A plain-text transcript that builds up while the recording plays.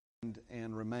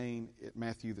and remain at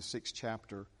Matthew, the 6th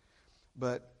chapter.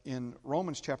 But in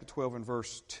Romans chapter 12 and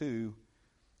verse 2,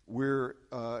 we're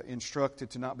instructed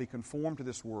to not be conformed to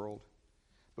this world,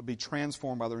 but be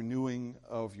transformed by the renewing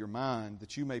of your mind,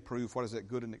 that you may prove what is that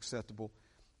good and acceptable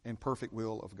and perfect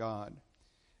will of God.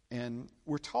 And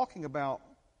we're talking about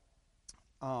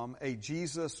a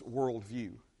Jesus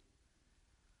worldview.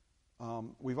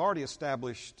 We've already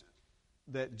established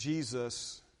that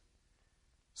Jesus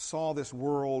saw this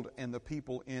world and the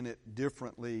people in it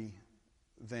differently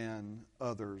than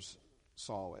others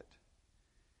saw it.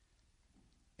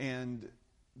 And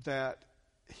that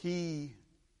he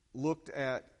looked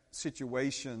at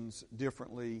situations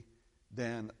differently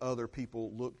than other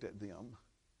people looked at them.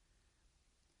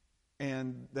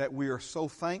 And that we are so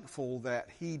thankful that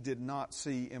he did not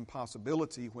see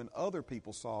impossibility when other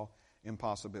people saw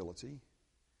impossibility.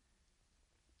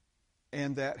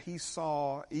 And that he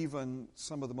saw even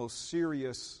some of the most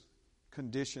serious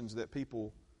conditions that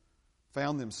people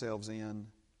found themselves in,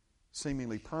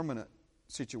 seemingly permanent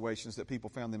situations that people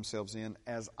found themselves in,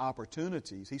 as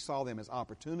opportunities. He saw them as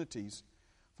opportunities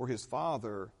for his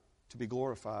Father to be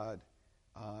glorified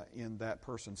in that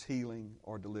person's healing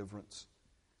or deliverance,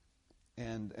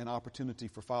 and an opportunity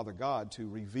for Father God to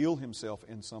reveal himself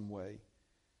in some way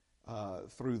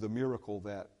through the miracle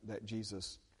that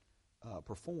Jesus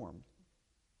performed.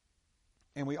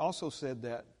 And we also said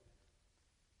that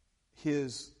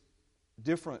his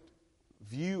different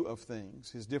view of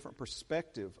things, his different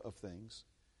perspective of things,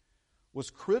 was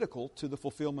critical to the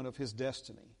fulfillment of his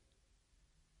destiny.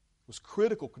 Was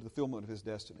critical to the fulfillment of his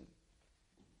destiny.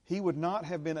 He would not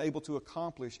have been able to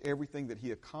accomplish everything that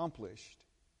he accomplished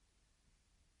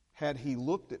had he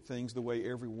looked at things the way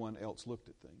everyone else looked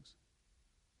at things.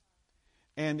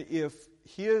 And if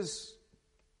his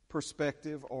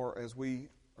perspective, or as we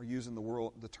are using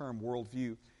the term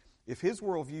worldview, if his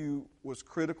worldview was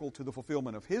critical to the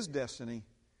fulfillment of his destiny,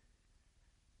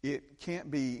 it can't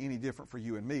be any different for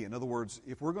you and me. In other words,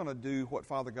 if we're going to do what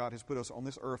Father God has put us on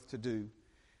this earth to do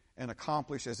and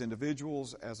accomplish as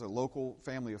individuals, as a local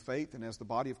family of faith, and as the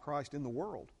body of Christ in the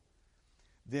world,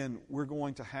 then we're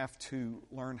going to have to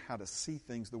learn how to see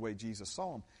things the way Jesus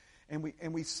saw them.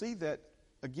 And we see that,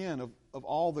 again, of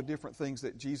all the different things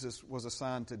that Jesus was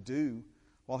assigned to do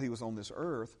while he was on this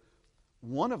earth,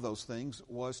 one of those things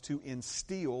was to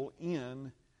instill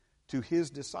in to his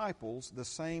disciples the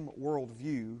same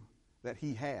worldview that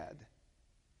he had.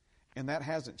 And that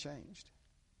hasn't changed.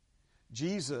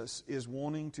 Jesus is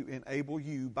wanting to enable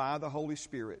you by the Holy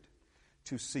Spirit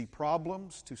to see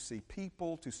problems, to see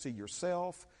people, to see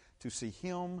yourself, to see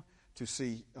him, to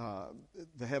see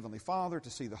the Heavenly Father, to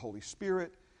see the Holy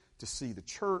Spirit, to see the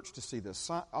church, to see the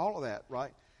all of that,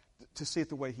 right? To see it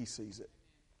the way he sees it.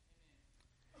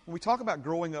 When we talk about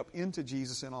growing up into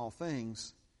Jesus in all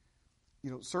things,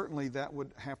 certainly that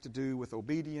would have to do with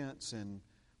obedience and,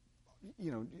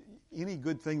 any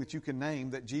good thing that you can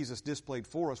name that Jesus displayed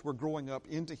for us. We're growing up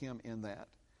into him in that.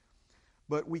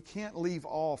 But we can't leave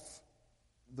off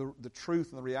the truth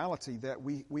and the reality that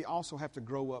we also have to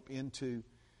grow up into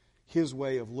his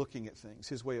way of looking at things,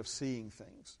 his way of seeing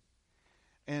things.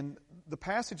 And the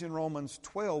passage in Romans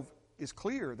 12 is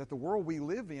clear that the world we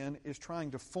live in is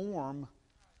trying to form,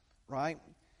 right?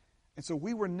 And so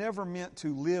we were never meant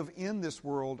to live in this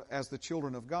world as the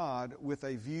children of God with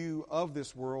a view of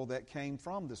this world that came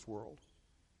from this world.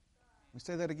 Let me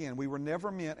say that again. We were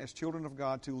never meant as children of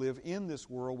God to live in this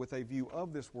world with a view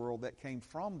of this world that came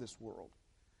from this world.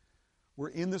 We're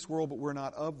in this world, but we're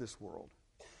not of this world.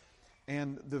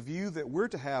 And the view that we're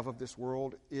to have of this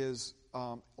world is,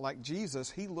 like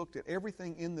Jesus, he looked at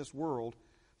everything in this world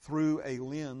through a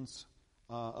lens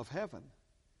of heaven.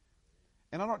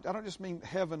 And I don't just mean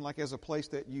heaven like as a place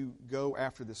that you go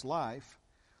after this life,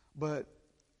 but,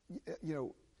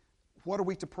 what are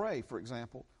we to pray, for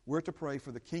example? We're to pray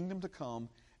for the kingdom to come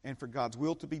and for God's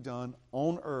will to be done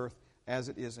on earth as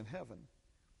it is in heaven.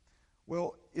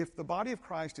 Well, if the body of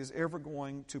Christ is ever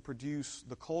going to produce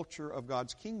the culture of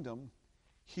God's kingdom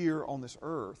here on this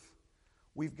earth,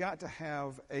 we've got to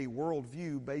have a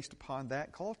worldview based upon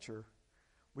that culture.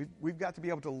 We've got to be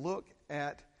able to look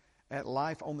at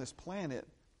life on this planet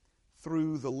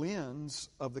through the lens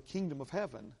of the kingdom of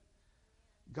heaven.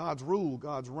 God's rule,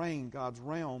 God's reign, God's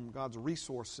realm, God's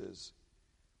resources.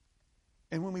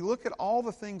 And when we look at all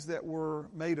the things that were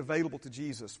made available to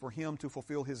Jesus for him to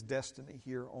fulfill his destiny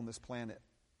here on this planet,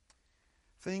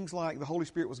 things like the Holy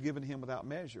Spirit was given to him without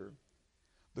measure,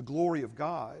 the glory of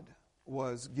God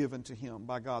was given to him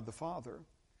by God the Father,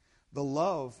 the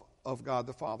love of God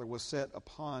the Father was set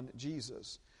upon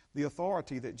Jesus, the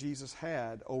authority that Jesus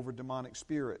had over demonic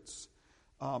spirits,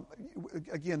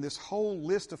 again, this whole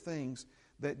list of things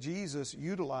that Jesus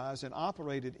utilized and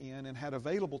operated in and had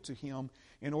available to him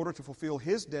in order to fulfill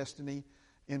his destiny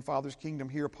in Father's kingdom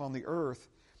here upon the earth.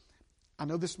 I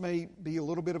know this may be a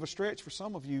little bit of a stretch for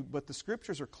some of you, but the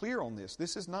Scriptures are clear on this.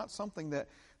 This is not something that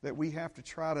we have to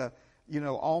try to,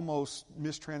 almost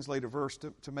mistranslate a verse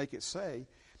to make it say.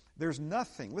 There's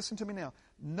nothing, listen to me now,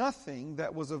 nothing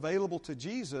that was available to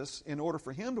Jesus in order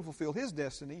for him to fulfill his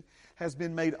destiny has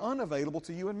been made unavailable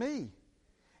to you and me.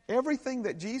 Everything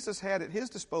that Jesus had at his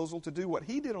disposal to do what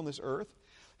he did on this earth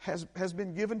has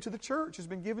been given to the church, has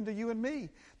been given to you and me.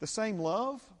 The same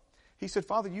love. He said,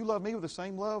 Father, you love me with the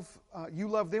same love. You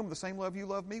love them with the same love you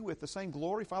love me with. The same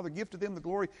glory. Father, give to them the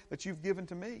glory that you've given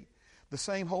to me. The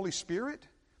same Holy Spirit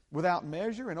without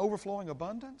measure and overflowing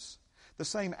abundance. The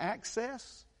same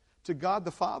access to God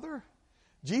the Father.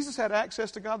 Jesus had access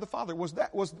to God the Father.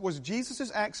 Was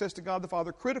Jesus' access to God the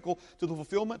Father critical to the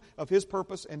fulfillment of his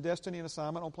purpose and destiny and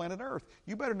assignment on planet Earth?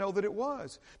 You better know that it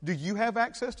was. Do you have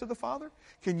access to the Father?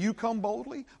 Can you come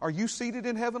boldly? Are you seated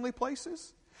in heavenly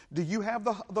places? Do you have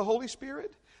the Holy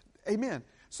Spirit? Amen.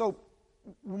 So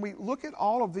when we look at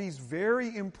all of these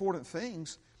very important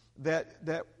things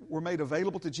that were made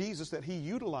available to Jesus that he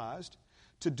utilized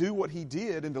to do what he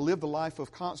did and to live the life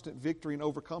of constant victory and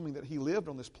overcoming that he lived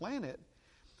on this planet,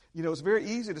 it's very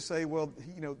easy to say, well,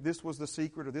 this was the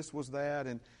secret or this was that.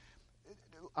 And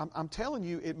I'm telling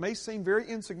you, it may seem very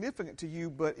insignificant to you,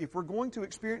 but if we're going to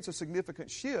experience a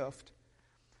significant shift,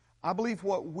 I believe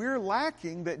what we're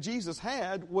lacking that Jesus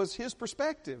had was his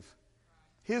perspective,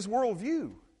 his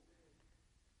worldview.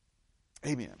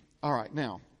 Amen. All right,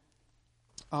 now,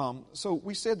 so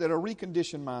we said that a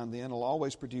reconditioned mind then will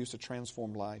always produce a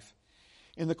transformed life.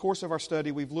 In the course of our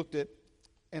study, we've looked at,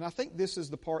 and I think this is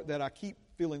the part that I keep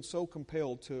feeling so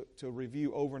compelled to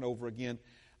review over and over again.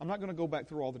 I'm not going to go back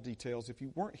through all the details. If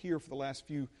you weren't here for the last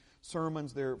few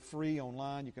sermons, they're free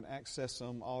online. You can access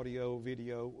them, audio,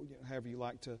 video, however you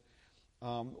like to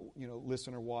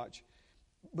listen or watch.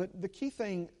 But the key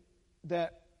thing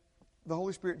that the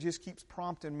Holy Spirit just keeps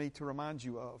prompting me to remind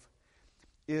you of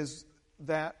is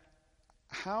that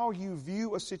how you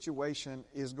view a situation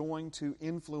is going to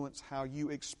influence how you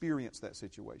experience that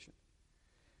situation.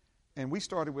 And we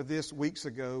started with this weeks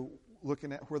ago,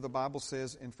 looking at where the Bible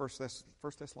says in 1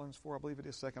 Thessalonians 4, I believe it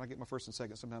is, second. I get my first and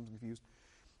second sometimes confused.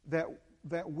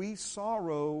 That we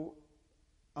sorrow,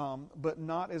 but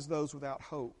not as those without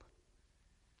hope.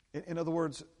 In other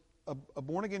words, a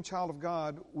born-again child of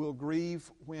God will grieve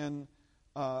when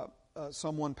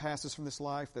someone passes from this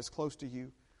life that's close to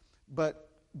you, but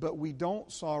we don't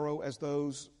sorrow as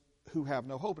those who have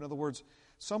no hope. In other words,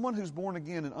 someone who's born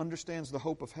again and understands the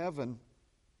hope of heaven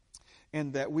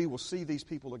and that we will see these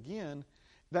people again,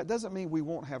 that doesn't mean we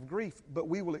won't have grief, but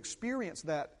we will experience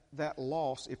that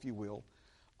loss, if you will,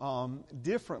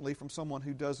 differently from someone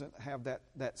who doesn't have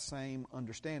that same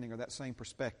understanding or that same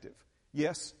perspective.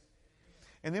 Yes?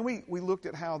 And then we looked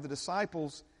at how the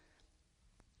disciples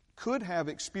could have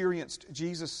experienced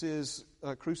Jesus'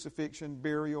 crucifixion,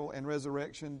 burial, and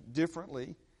resurrection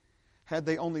differently had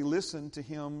they only listened to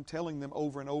him telling them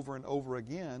over and over and over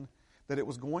again that it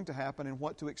was going to happen and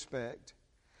what to expect.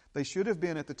 They should have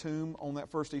been at the tomb on that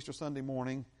first Easter Sunday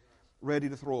morning ready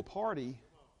to throw a party,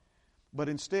 but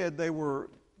instead they were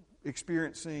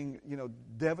experiencing,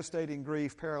 devastating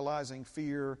grief, paralyzing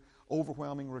fear,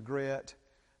 overwhelming regret,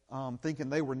 thinking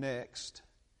they were next,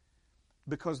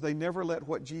 because they never let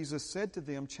what Jesus said to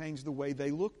them change the way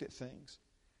they looked at things.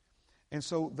 And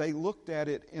so they looked at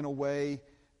it in a way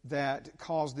that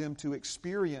caused them to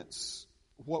experience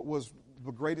what was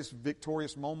the greatest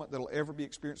victorious moment that will ever be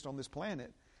experienced on this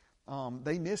planet.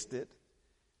 They missed it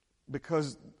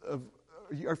because of,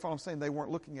 you follow what I'm saying? They weren't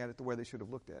looking at it the way they should have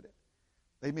looked at it.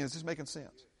 Amen. Is this making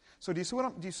sense? So do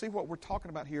you see what we're talking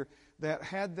about here? That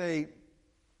had they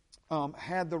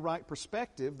had the right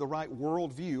perspective, the right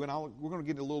worldview, and we're going to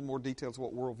get into a little more details of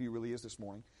what worldview really is this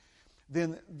morning,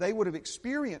 then they would have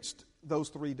experienced those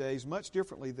 3 days much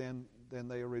differently than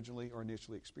they originally or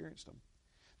initially experienced them.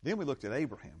 Then we looked at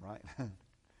Abraham, right?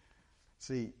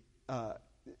 See,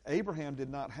 Abraham did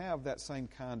not have that same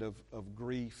kind of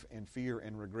grief and fear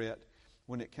and regret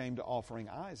when it came to offering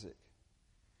Isaac.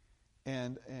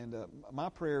 And my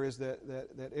prayer is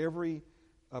that every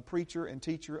preacher and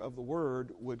teacher of the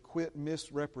Word would quit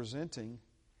misrepresenting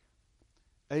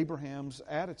Abraham's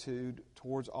attitude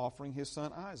towards offering his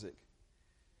son Isaac.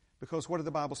 Because what did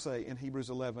the Bible say in Hebrews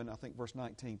 11, I think verse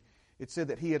 19? It said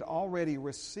that he had already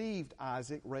received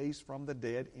Isaac raised from the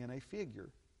dead in a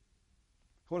figure.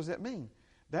 What does that mean?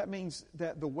 That means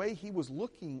that the way he was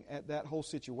looking at that whole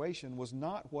situation was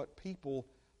not what people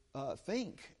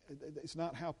think It's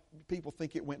not how people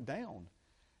think it went down.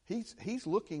 He's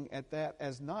looking at that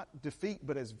as not defeat,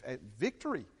 but as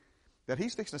victory. That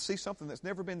he's fixing to see something that's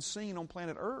never been seen on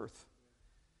planet Earth.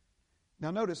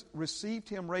 Now notice, received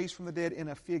him raised from the dead in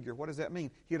a figure. What does that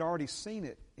mean? He had already seen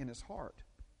it in his heart.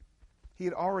 He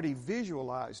had already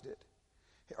visualized it.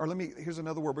 Or here's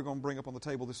another word we're going to bring up on the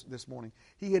table this morning.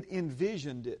 He had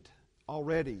envisioned it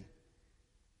already.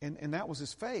 And that was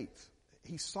his faith.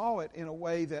 He saw it in a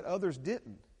way that others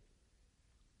didn't.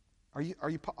 Are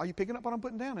you picking up what I'm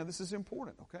putting down? Now this is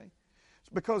important, okay?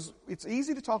 Because it's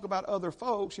easy to talk about other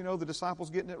folks, the disciples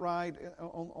getting it right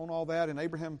on all that, and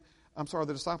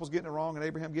the disciples getting it wrong, and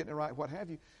Abraham getting it right, what have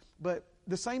you. But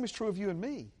the same is true of you and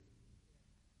me.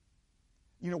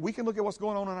 We can look at what's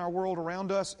going on in our world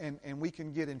around us, and we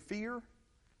can get in fear.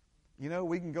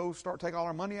 We can go take all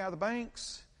our money out of the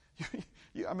banks.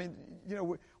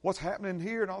 What's happening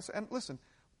here and all. And listen,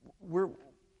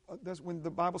 that's when the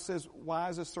Bible says,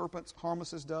 wise as serpents,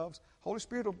 harmless as doves. Holy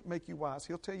Spirit will make you wise.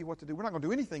 He'll tell you what to do. We're not going to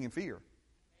do anything in fear.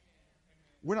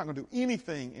 We're not going to do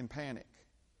anything in panic.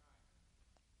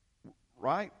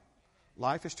 Right?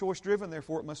 Life is choice driven,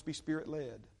 therefore it must be Spirit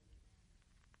led.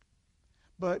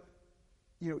 But,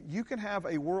 you can have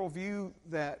a worldview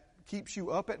that keeps you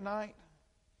up at night,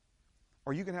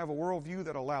 or you can have a worldview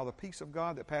that allows the peace of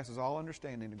God that passes all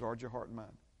understanding to guard your heart and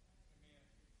mind.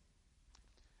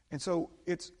 And so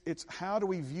it's how do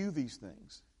we view these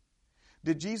things?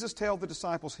 Did Jesus tell the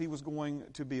disciples he was going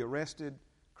to be arrested,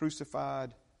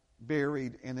 crucified,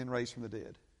 buried, and then raised from the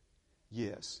dead?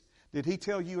 Yes. Did he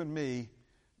tell you and me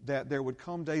that there would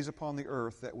come days upon the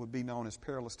earth that would be known as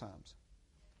perilous times?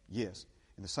 Yes.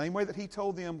 In the same way that he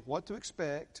told them what to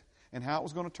expect and how it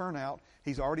was going to turn out,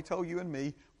 he's already told you and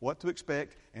me what to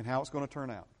expect and how it's going to turn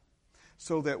out.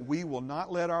 So that we will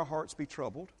not let our hearts be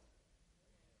troubled.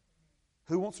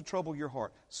 Who wants to trouble your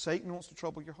heart? Satan wants to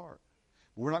trouble your heart.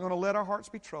 We're not going to let our hearts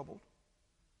be troubled.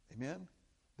 Amen?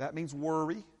 That means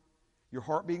worry. Your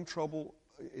heart being troubled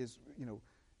is,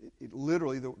 it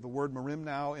literally, the word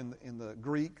merimnao in the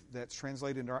Greek that's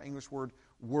translated into our English word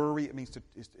worry, it means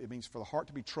for the heart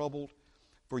to be troubled,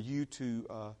 for you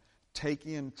to take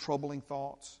in troubling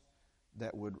thoughts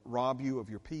that would rob you of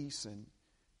your peace and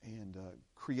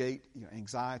create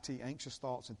anxiety, anxious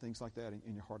thoughts and things like that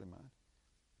in your heart and mind.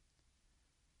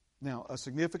 Now, a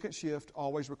significant shift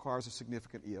always requires a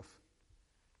significant if.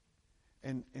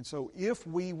 And so if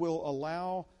we will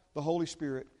allow the Holy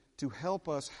Spirit to help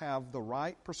us have the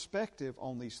right perspective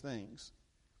on these things,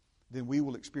 then we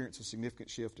will experience a significant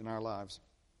shift in our lives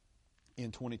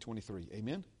in 2023.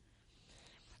 Amen?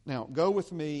 Now, go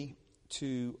with me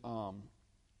to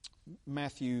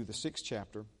Matthew, the 6th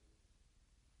chapter.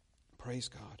 Praise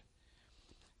God.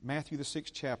 Matthew, the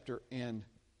 6th chapter, and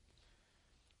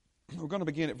we're going to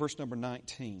begin at verse number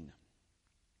 19.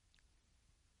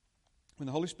 When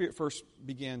the Holy Spirit first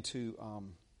began to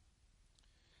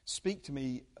speak to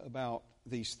me about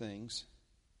these things,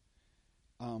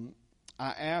 I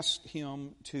asked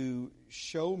Him to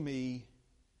show me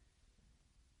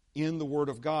in the Word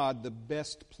of God the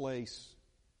best place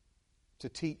to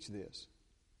teach this.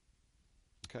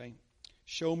 Okay?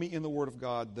 Show me in the Word of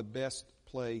God the best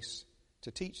place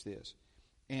to teach this.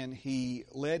 And He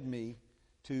led me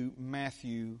to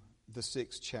Matthew, the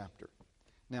 6th chapter.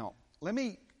 Now, let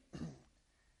me,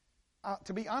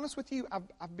 to be honest with you,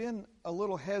 I've been a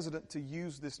little hesitant to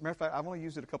use this. Matter of fact, I've only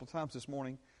used it a couple times this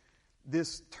morning,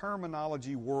 this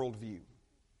terminology, worldview.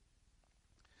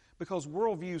 Because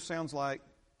worldview sounds like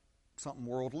something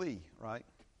worldly, right?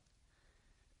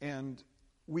 And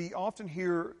we often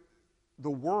hear the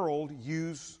world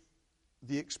use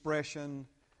the expression,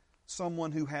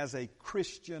 someone who has a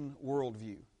Christian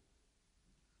worldview.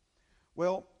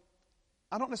 Well,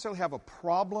 I don't necessarily have a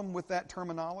problem with that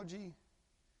terminology,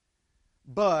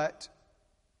 but,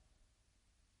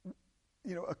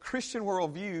 a Christian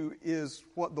worldview is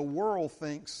what the world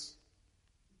thinks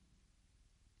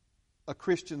a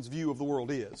Christian's view of the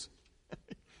world is.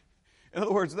 In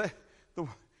other words, a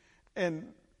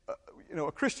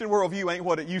Christian worldview ain't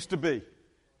what it used to be.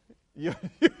 You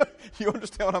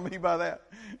understand what I mean by that?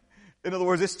 In other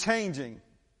words, it's changing.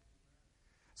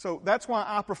 So that's why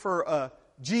I prefer a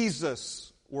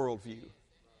Jesus worldview.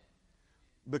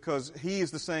 Because He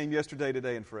is the same yesterday,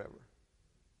 today, and forever.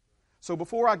 So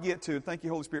before I get to, thank you,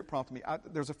 Holy Spirit prompted me,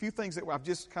 there's a few things that I've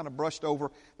just kind of brushed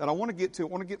over that I want to get to. I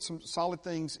want to get some solid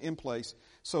things in place.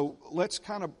 So let's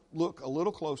kind of look a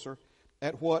little closer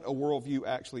at what a worldview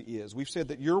actually is. We've said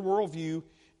that your worldview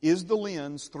is the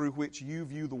lens through which you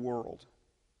view the world.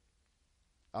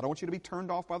 I don't want you to be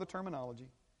turned off by the terminology,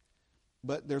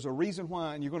 but there's a reason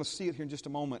why, and you're going to see it here in just a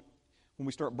moment when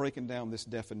we start breaking down this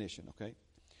definition, okay?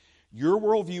 Your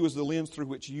worldview is the lens through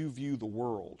which you view the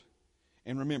world.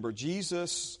 And remember,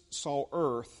 Jesus saw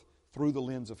earth through the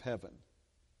lens of heaven.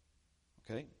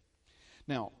 Okay?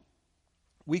 Now,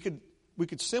 we could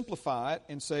simplify it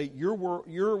and say your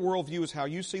worldview is how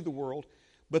you see the world,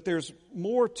 but there's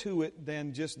more to it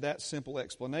than just that simple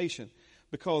explanation.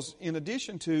 Because in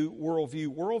addition to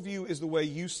worldview is the way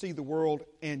you see the world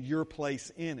and your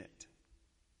place in it.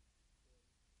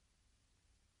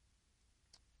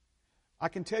 I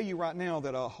can tell you right now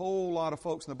that a whole lot of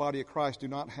folks in the body of Christ do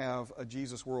not have a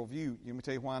Jesus worldview. Let me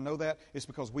tell you why I know that. It's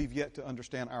because we've yet to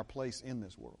understand our place in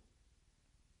this world.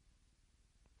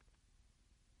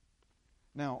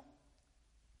 Now,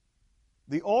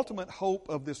 the ultimate hope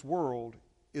of this world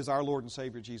is our Lord and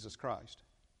Savior Jesus Christ.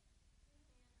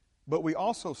 But we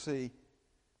also see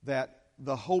that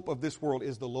the hope of this world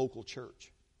is the local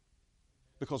church,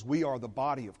 because we are the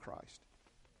body of Christ.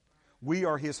 We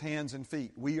are His hands and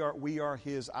feet. We are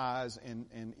His eyes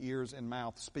and ears and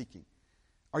mouth speaking.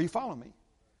 Are you following me?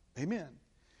 Amen.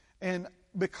 And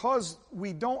because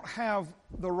we don't have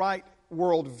the right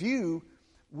worldview,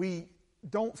 we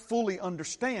don't fully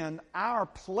understand our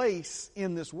place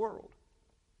in this world.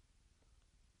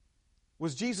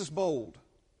 Was Jesus bold?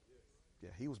 Yeah,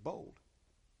 He was bold.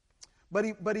 But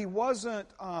he wasn't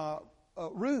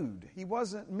rude. He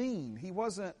wasn't mean. He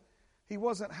wasn't,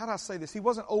 how do I say this? He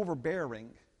wasn't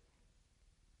overbearing.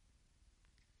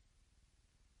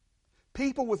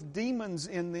 People with demons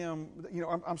in them,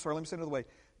 I'm sorry, let me say it another way.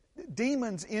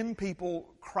 Demons in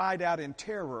people cried out in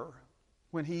terror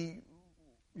when He,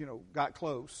 got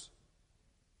close.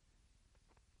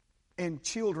 And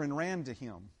children ran to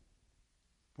Him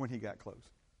when He got close.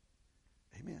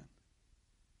 Amen.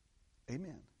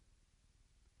 Amen.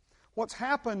 What's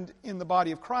happened in the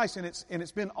body of Christ, and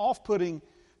it's been off-putting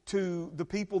to the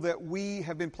people that we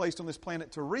have been placed on this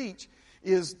planet to reach,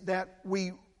 is that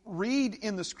we read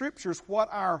in the Scriptures what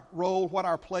our role, what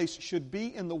our place should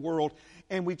be in the world,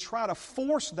 and we try to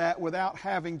force that without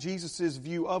having Jesus'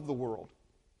 view of the world.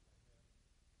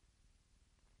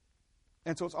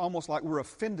 And so it's almost like we're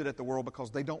offended at the world because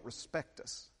they don't respect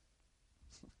us.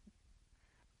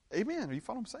 Amen. Are you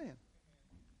following what I'm saying?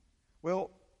 Well,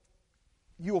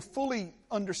 you'll fully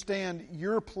understand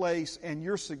your place and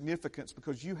your significance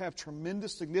because you have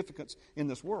tremendous significance in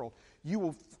this world.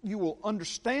 You will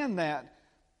understand that,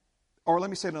 or let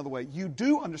me say it another way. You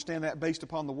do understand that based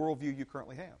upon the worldview you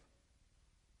currently have.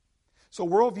 So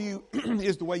worldview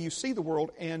is the way you see the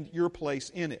world and your place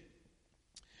in it.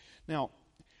 Now,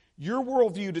 your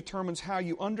worldview determines how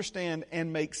you understand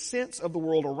and make sense of the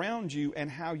world around you and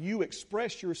how you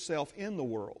express yourself in the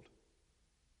world.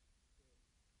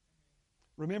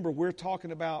 Remember, we're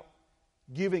talking about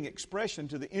giving expression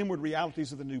to the inward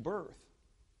realities of the new birth.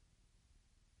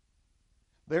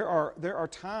 There are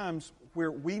times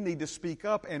where we need to speak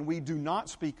up and we do not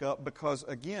speak up because,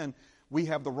 again, we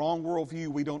have the wrong worldview,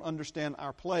 we don't understand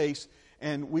our place,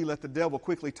 and we let the devil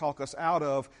quickly talk us out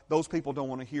of, those people don't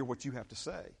want to hear what you have to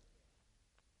say.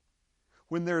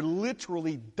 When they're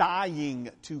literally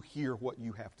dying to hear what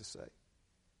you have to say.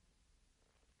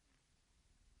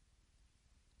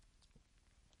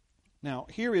 Now,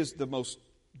 here is the most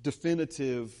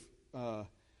definitive,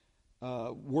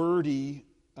 wordy,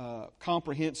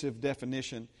 comprehensive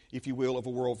definition, if you will, of a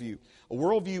worldview. A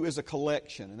worldview is a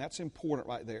collection, and that's important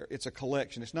right there. It's a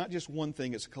collection. It's not just one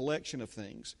thing, it's a collection of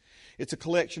things. It's a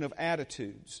collection of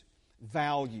attitudes,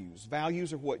 values.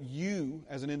 Values are what you,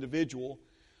 as an individual,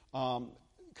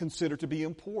 consider to be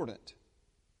important.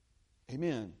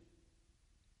 Amen.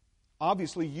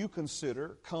 Obviously, you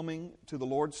consider coming to the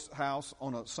Lord's house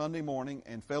on a Sunday morning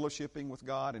and fellowshipping with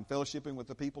God and fellowshipping with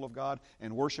the people of God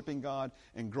and worshiping God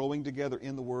and growing together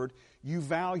in the Word. You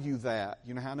value that.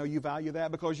 You know how I know you value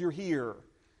that? Because you're here.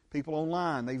 People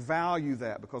online, they value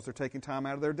that because they're taking time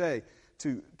out of their day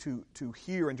to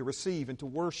hear and to receive and to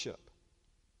worship.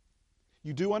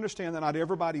 You do understand that not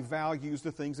everybody values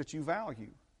the things that you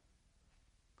value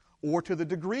or to the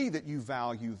degree that you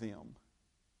value them.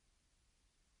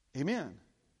 Amen.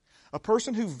 A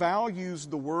person who values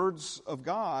the words of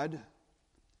God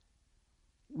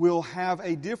will have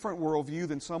a different worldview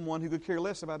than someone who could care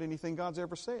less about anything God's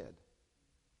ever said.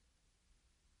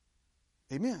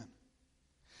 Amen.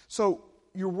 So,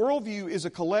 your worldview is a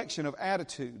collection of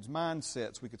attitudes,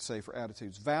 mindsets, we could say for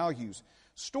attitudes, values,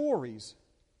 stories,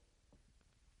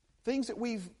 things that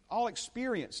we've all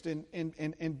experienced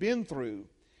and been through,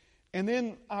 and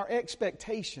then our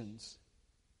expectations.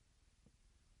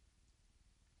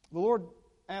 The Lord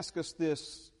asked us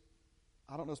this,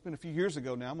 I don't know, it's been a few years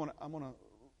ago now. I'm going to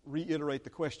reiterate the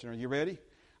question. Are you ready?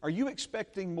 Are you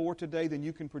expecting more today than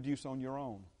you can produce on your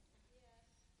own?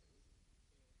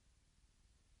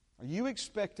 Are you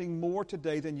expecting more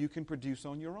today than you can produce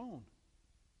on your own?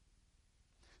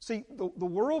 See, the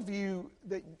worldview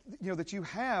that you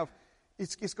have,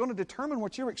 it's going to determine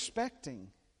what you're expecting.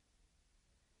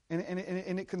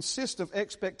 And it consists of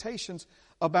expectations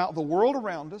about the world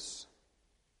around us.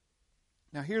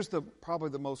 Now, here's probably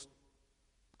the most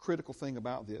critical thing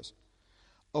about this.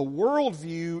 A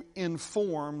worldview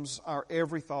informs our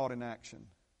every thought and action.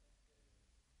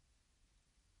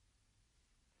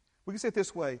 We can say it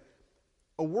this way.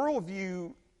 A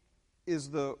worldview is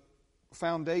the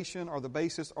foundation or the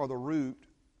basis or the root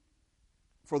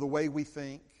for the way we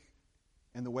think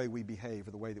and the way we behave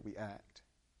or the way that we act.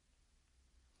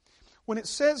 When it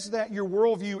says that your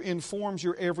worldview informs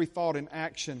your every thought and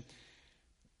action,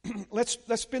 let's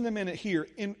spend a minute here.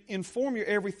 Inform your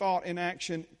every thought and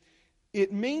action.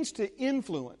 It means to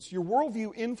influence. Your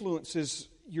worldview influences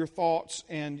your thoughts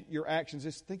and your actions.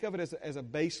 Just think of it as a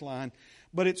baseline.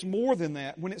 But it's more than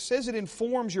that. When it says it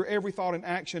informs your every thought and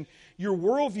action, your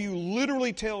worldview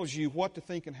literally tells you what to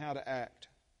think and how to act.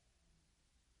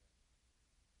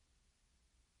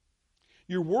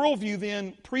 Your worldview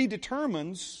then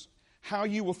predetermines how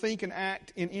you will think and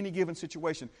act in any given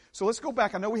situation. So let's go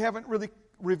back. I know we haven't really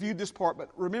reviewed this part, but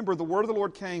remember the word of the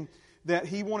Lord came that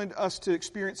He wanted us to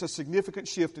experience a significant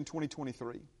shift in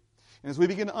 2023. And as we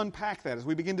begin to unpack that, as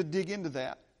we begin to dig into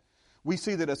that, we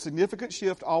see that a significant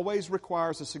shift always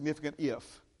requires a significant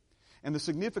if. And the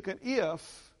significant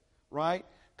if, right,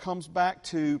 comes back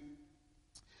to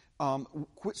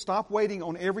stop waiting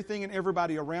on everything and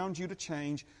everybody around you to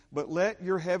change, but let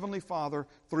your Heavenly Father,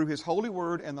 through His Holy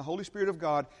Word and the Holy Spirit of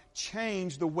God,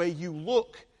 change the way you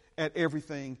look at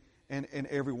everything and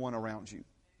everyone around you.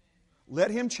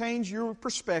 Let Him change your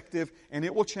perspective, and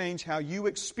it will change how you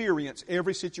experience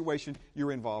every situation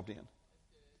you're involved in.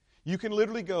 You can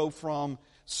literally go from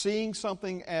seeing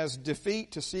something as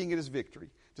defeat to seeing it as victory,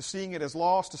 to seeing it as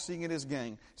loss to seeing it as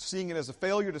gain, to seeing it as a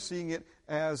failure to seeing it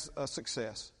as a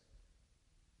success.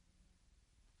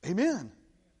 Amen.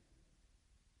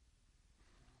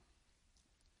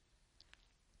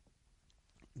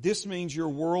 This means your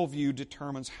worldview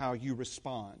determines how you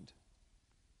respond.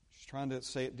 Just trying to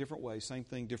say it different ways, same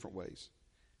thing, different ways.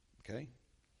 Okay?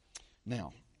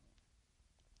 Now,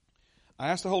 I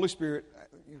asked the Holy Spirit,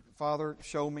 Father,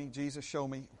 show me, Jesus, show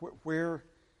me, where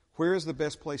is the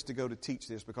best place to go to teach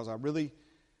this? Because I really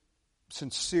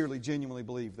sincerely, genuinely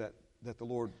believe that the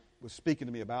Lord was speaking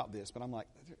to me about this. But I'm like,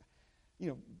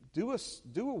 do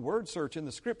a word search in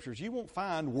the Scriptures. You won't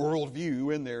find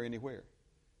worldview in there anywhere.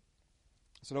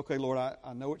 I said, okay, Lord,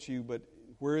 I know it's you, but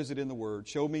where is it in the Word?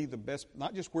 Show me the best,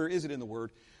 not just where is it in the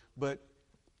Word, but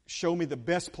show me the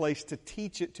best place to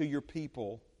teach it to your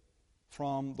people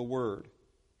from the Word.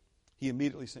 He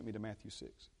immediately sent me to Matthew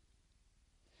 6.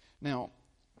 Now,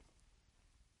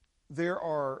 there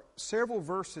are several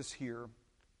verses here,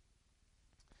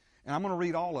 and I'm going to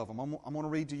read all of them. I'm going to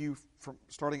read to you from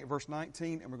starting at verse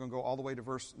 19, and we're going to go all the way to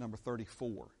verse number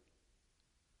 34.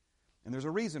 And there's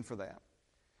a reason for that.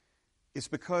 It's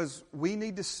because we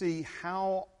need to see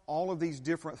how all of these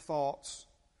different thoughts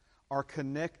are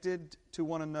connected to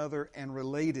one another and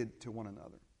related to one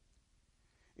another.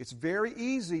 It's very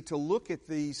easy to look at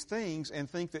these things and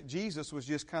think that Jesus was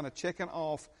just kind of checking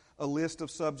off a list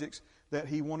of subjects that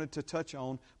He wanted to touch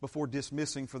on before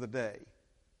dismissing for the day.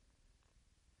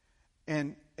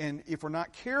 And if we're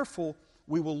not careful,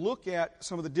 we will look at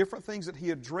some of the different things that He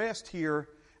addressed here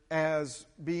as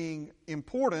being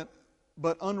important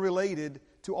but unrelated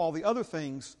to all the other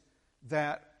things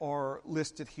that are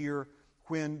listed here,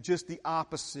 when just the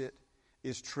opposite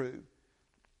is true.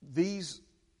 These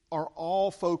are all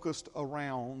focused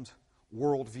around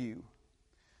worldview.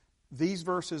 These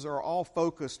verses are all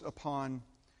focused upon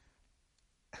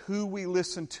who we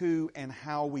listen to and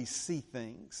how we see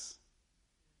things.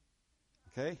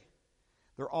 Okay?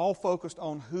 They're all focused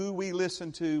on who we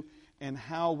listen to and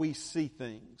how we see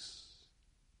things.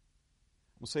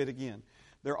 We'll say it again.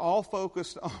 They're all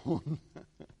focused on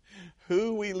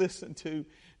who we listen to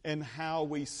and how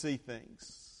we see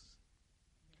things.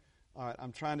 All right,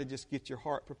 I'm trying to just get your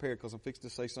heart prepared because I'm fixing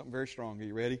to say something very strong. Are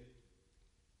you ready?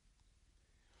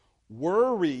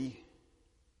 Worry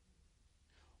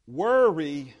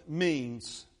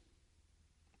means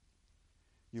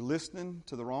you listening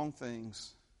to the wrong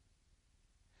things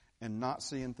and not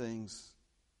seeing things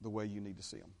the way you need to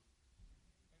see them.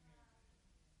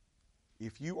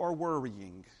 If you are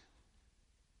worrying,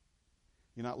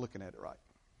 you're not looking at it right.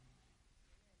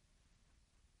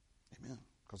 Amen.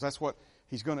 Because that's what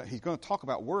he's going to talk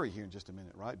about worry here in just a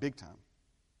minute, right? Big time.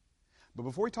 But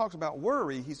before he talks about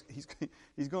worry, he's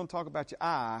going to talk about your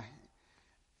eye,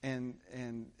 and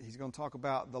he's going to talk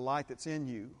about the light that's in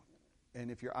you.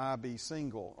 if your eye be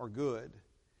single or good.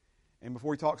 And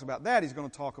before he talks about that, he's going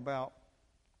to talk about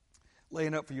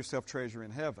laying up for yourself treasure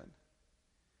in heaven.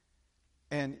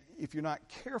 And if you're not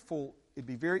careful, it'd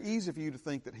be very easy for you to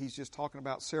think that he's just talking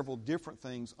about several different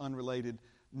things, unrelated,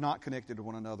 not connected to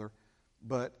one another.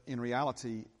 But in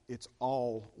reality, it's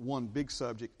all one big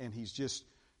subject, and he's just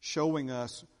showing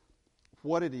us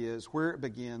what it is, where it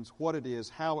begins, what it is,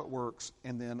 how it works,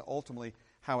 and then ultimately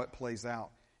how it plays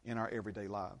out in our everyday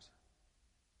lives.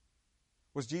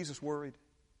 Was Jesus worried?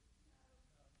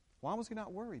 Why was he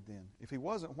not worried then? If he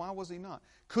wasn't, why was he not?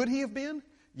 Could he have been?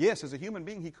 Yes, as a human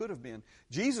being, he could have been.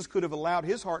 Jesus could have allowed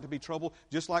his heart to be troubled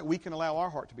just like we can allow our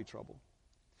heart to be troubled.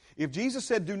 If Jesus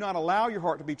said, do not allow your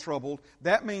heart to be troubled,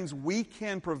 that means we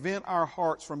can prevent our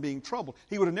hearts from being troubled.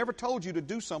 He would have never told you to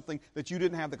do something that you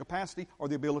didn't have the capacity or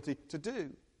the ability to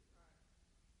do.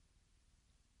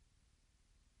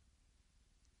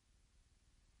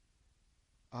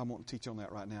 I won't teach on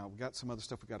that right now. We've got some other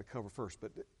stuff we've got to cover first.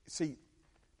 But see,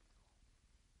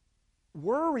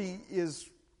 worry is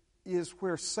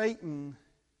where Satan...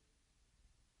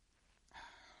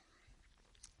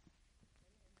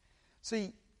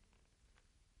 See,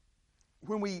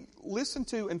 when we listen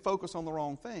to and focus on the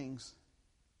wrong things,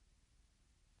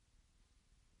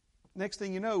 next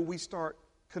thing you know, we start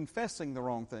confessing the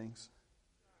wrong things,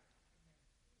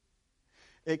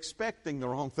 expecting the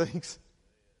wrong things.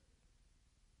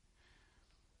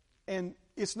 And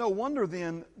it's no wonder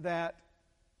then that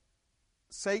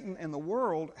Satan and the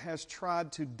world has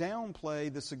tried to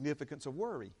downplay the significance of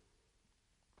worry.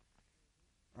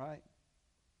 Right?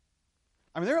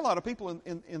 I mean, there are a lot of people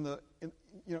in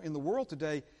the world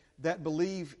today that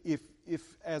believe if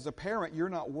as a parent you're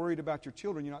not worried about your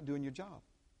children, you're not doing your job.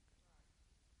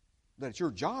 That it's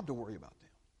your job to worry about them.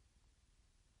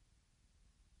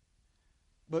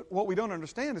 But what we don't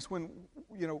understand is when,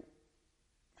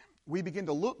 we begin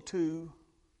to look to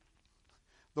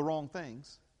the wrong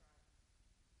things.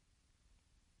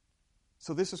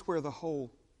 So this is where the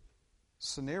whole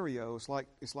scenario is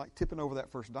like tipping over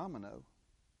that first domino.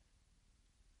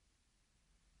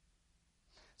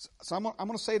 So I'm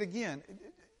going to say it again.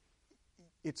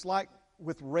 It's like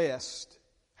with rest.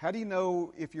 How do you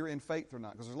know if you're in faith or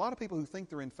not? Because there's a lot of people who think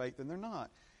they're in faith and they're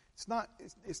not.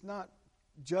 It's not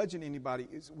judging anybody.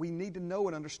 We need to know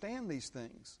and understand these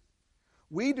things.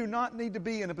 We do not need to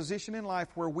be in a position in life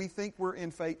where we think we're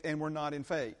in faith and we're not in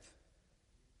faith.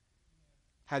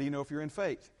 How do you know if you're in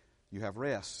faith? You have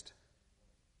rest.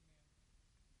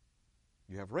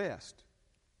 You have rest.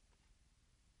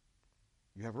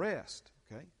 You have rest,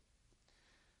 okay?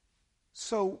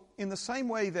 So, in the same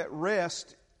way that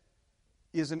rest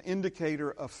is an indicator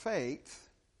of faith,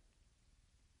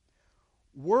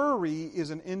 worry is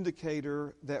an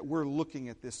indicator that we're looking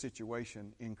at this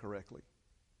situation incorrectly.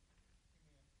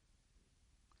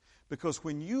 Because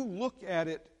when you look at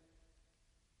it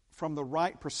from the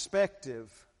right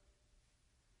perspective,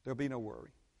 there'll be no worry.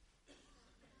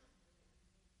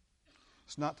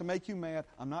 It's not to make you mad.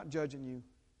 I'm not judging you.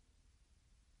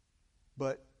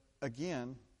 But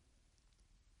again,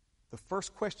 the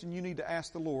first question you need to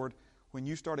ask the Lord when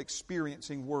you start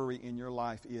experiencing worry in your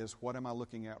life is, what am I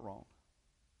looking at wrong?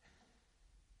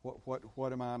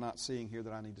 What am I not seeing here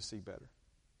that I need to see better?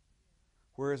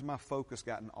 Where has my focus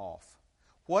gotten off?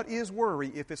 What is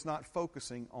worry if it's not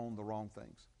focusing on the wrong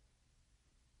things?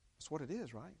 That's what it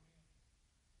is, right?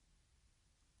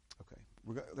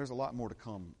 Okay. There's a lot more to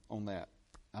come on that.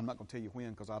 I'm not going to tell you when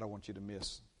because I don't want you to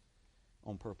miss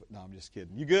on purpose. No, I'm just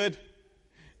kidding. You good?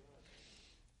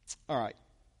 All right.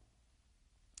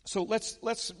 So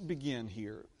let's begin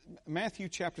here. Matthew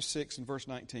chapter 6 and verse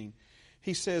 19.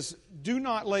 He says, "Do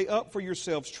not lay up for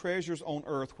yourselves treasures on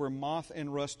earth where moth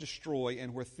and rust destroy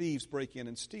and where thieves break in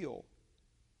and steal.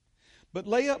 But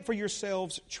lay up for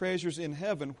yourselves treasures in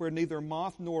heaven where neither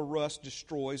moth nor rust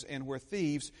destroys and where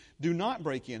thieves do not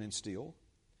break in and steal.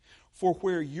 For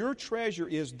where your treasure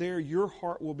is, there your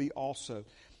heart will be also."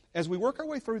 As we work our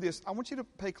way through this, I want you to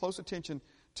pay close attention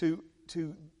to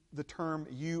the term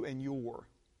you and your.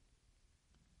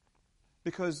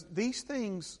 Because these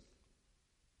things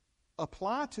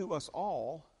apply to us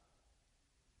all,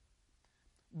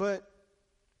 but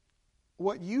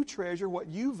what you treasure, what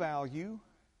you value,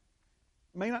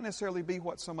 may not necessarily be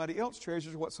what somebody else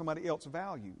treasures or what somebody else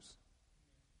values.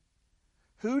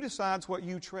 Who decides what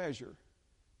you treasure?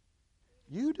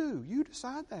 You do. You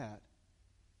decide that.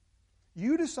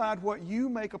 You decide what you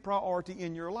make a priority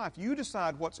in your life. You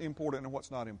decide what's important and what's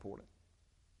not important.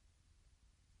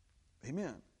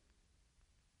 Amen.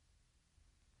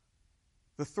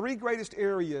 The three greatest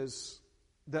areas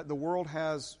that the world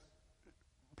has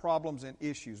problems and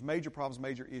issues, major problems,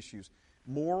 major issues.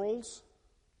 morals,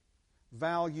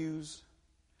 values,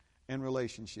 and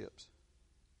relationships.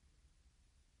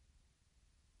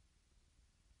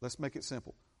 Let's make it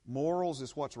simple. Morals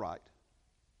is what's right.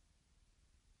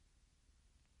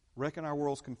 Reckon our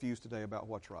world's confused today about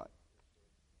what's right.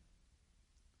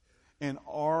 And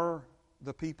are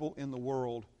the people in the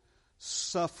world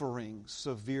suffering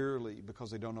severely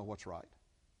because they don't know what's right?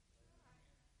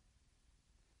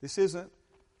 This isn't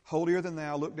holier than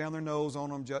thou, look down their nose on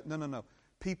them. No.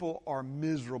 People are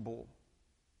miserable.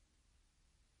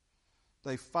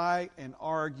 They fight and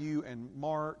argue and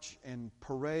march and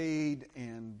parade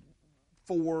and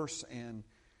force and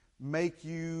make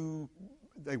you,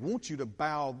 they want you to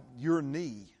bow your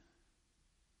knee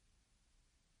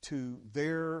to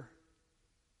their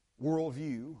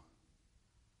worldview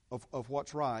of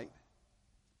what's right.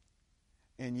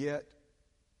 And yet,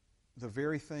 the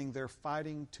very thing they're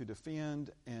fighting to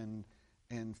defend and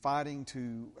fighting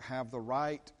to have the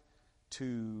right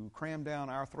to cram down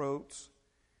our throats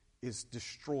is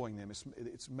destroying them.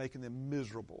 It's making them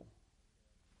miserable.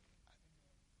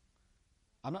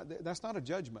 That's not a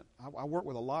judgment. I work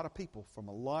with a lot of people from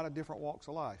a lot of different walks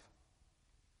of life.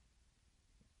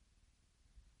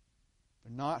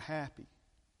 They're not happy.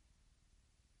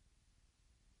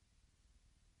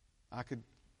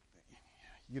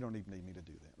 You don't even need me to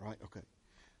do that, right? Okay.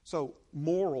 So,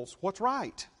 morals, what's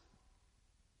right?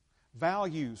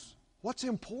 Values, what's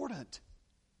important?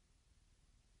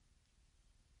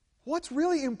 What's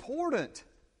really important?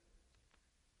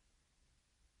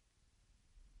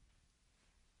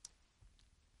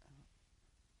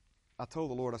 I told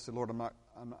the Lord, I said, Lord, I'm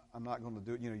not going to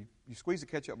do it. You know, you squeeze a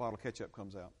ketchup bottle, ketchup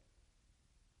comes out.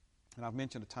 And I've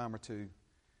mentioned a time or two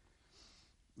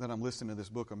that I'm listening to this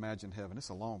book, Imagine Heaven. It's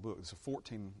a long book. It's a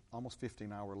almost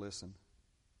 15-hour listen.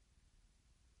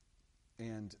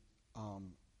 And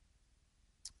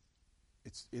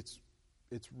it's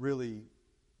really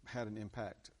had an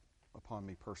impact upon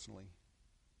me personally.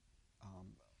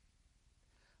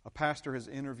 A pastor has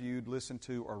interviewed, listened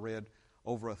to, or read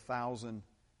over 1,000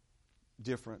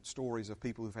 different stories of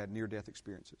people who've had near-death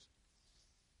experiences.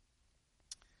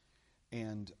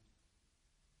 And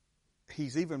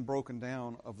he's even broken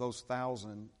down of those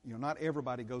 1,000, not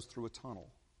everybody goes through a tunnel.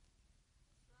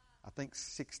 I think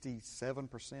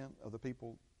 67% of the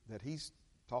people that he's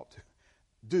talked to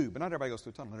do, but not everybody goes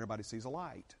through a tunnel. Not everybody sees a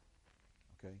light.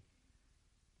 Okay?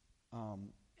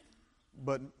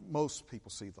 But most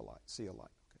people see a light.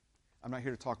 Okay? I'm not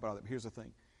here to talk about that, but here's the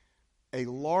thing. A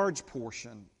large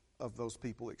portion of those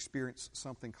people experience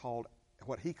something called,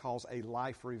 what he calls a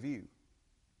life review.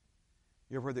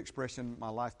 You ever heard the expression, my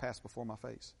life passed before my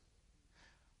face?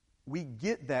 We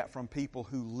get that from people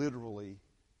who literally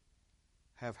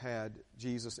have had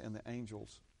Jesus and the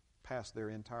angels pass their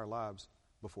entire lives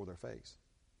before their face.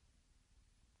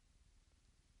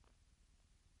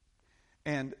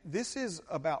 And this is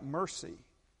about mercy.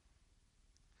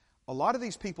 A lot of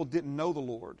these people didn't know the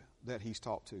Lord that he's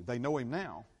talked to. They know him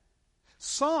now.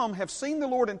 Some have seen the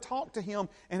Lord and talked to him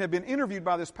and have been interviewed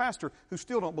by this pastor who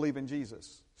still don't believe in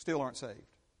Jesus, still aren't saved.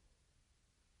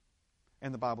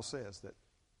 And the Bible says that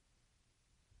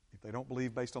if they don't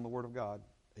believe based on the Word of God,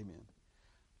 amen.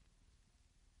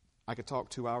 I could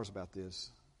talk 2 hours about this.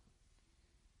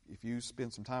 If you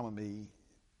spend some time with me,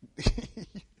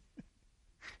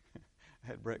 I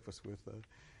had breakfast with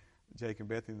Jake and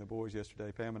Bethany and the boys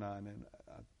yesterday, Pam and I, and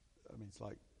it's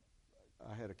like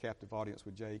I had a captive audience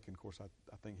with Jake, and of course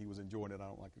I think he was enjoying it. I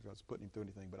don't like I was putting him through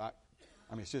anything, but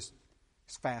it's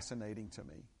fascinating to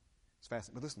me. It's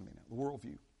fascinating. But listen to me now, the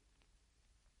worldview.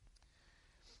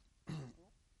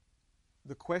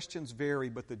 The questions vary,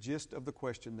 but the gist of the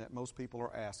question that most people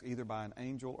are asked, either by an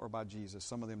angel or by Jesus,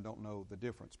 some of them don't know the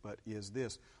difference, but is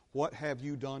this: what have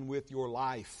you done with your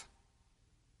life?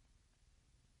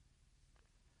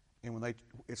 And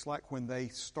it's like when they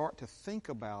start to think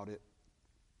about it,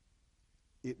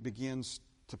 it begins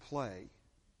to play,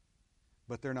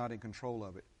 but they're not in control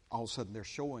of it. All of a sudden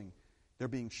they're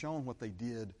being shown what they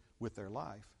did with their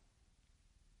life.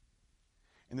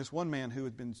 And this one man who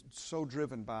had been so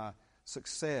driven by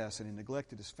success, and he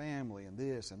neglected his family and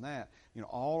this and that,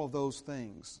 all of those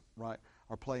things, right,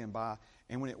 are playing by.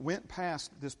 And when it went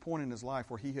past this point in his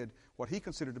life where he had what he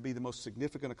considered to be the most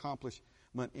significant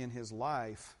accomplishment in his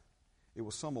life, it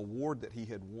was some award that he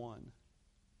had won.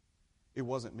 It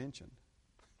wasn't mentioned.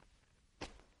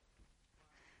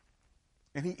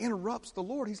 And he interrupts the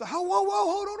Lord. He's like, whoa,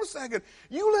 hold on a second.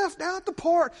 You left out the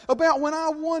part about when I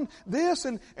won this,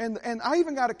 and I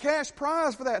even got a cash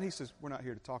prize for that. And he says, we're not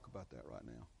here to talk about that right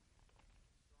now.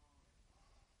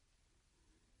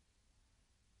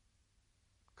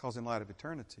 Because in light of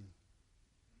eternity,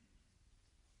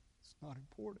 Not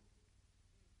important.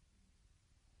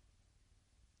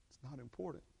 It's not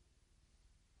important.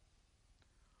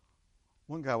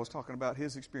 One guy was talking about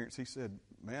his experience. He said,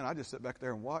 "Man, I just sat back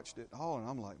there and watched it all, and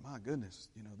I'm like, my goodness,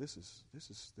 this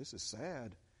is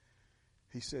sad."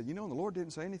 He said, and the Lord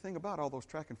didn't say anything about all those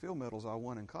track and field medals I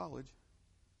won in college.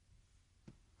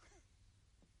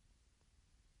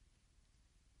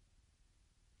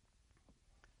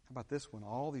 How about this one?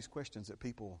 All these questions that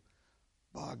people,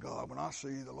 by God, when I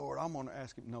see the Lord, I'm going to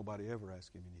ask Him. Nobody ever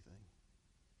asked Him anything.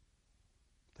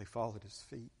 They fall at His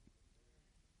feet.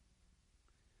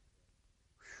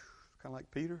 Kind of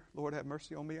like Peter, Lord, have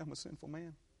mercy on me, I'm a sinful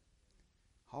man.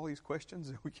 All these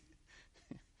questions that we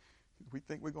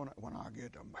think we're going to, when I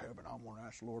get to heaven, I'm going to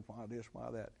ask the Lord why this, why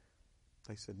that.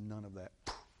 They said none of that.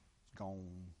 It's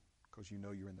gone, because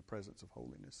you're in the presence of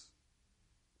holiness.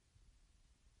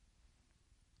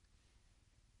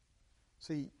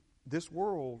 See, this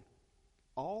world,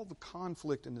 all the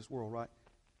conflict in this world, right?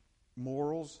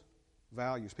 Morals,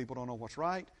 values. People don't know what's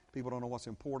right. People don't know what's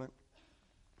important.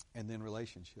 And then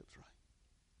relationships, right?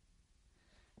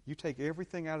 You take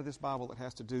everything out of this Bible that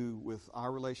has to do with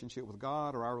our relationship with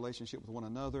God or our relationship with one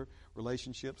another,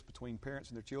 relationships between parents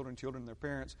and their children, children and their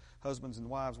parents, husbands and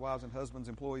wives, wives and husbands,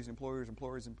 employees, employers,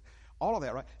 employers, and all of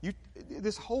that, right? You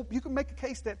can make a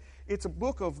case that it's a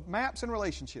book of maps and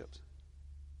relationships.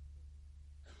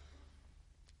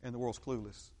 And the world's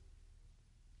clueless.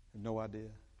 They have no idea.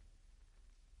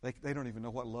 They don't even know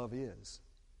what love is.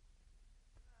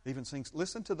 Even sings.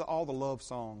 Listen to all the love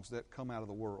songs that come out of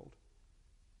the world.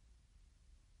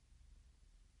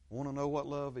 Want to know what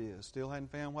love is. Still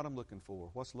hadn't found what I'm looking for.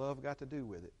 What's love got to do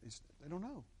with it? They don't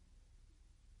know.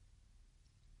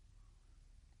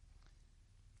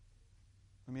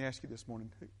 Let me ask you this morning.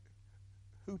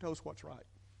 Who knows what's right?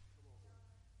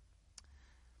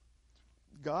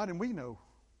 God, and we know.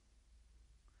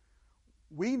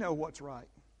 We know what's right.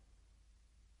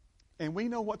 And we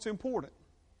know what's important.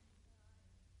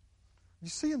 You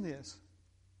seeing this?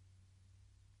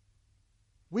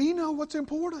 We know what's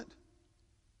important.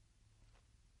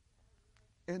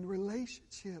 And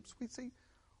relationships. Sweet Jesus,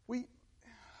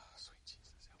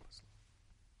 help us.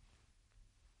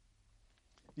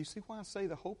 Do you see why I say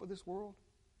the hope of this world?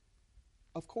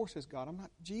 Of course it's God.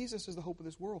 Jesus is the hope of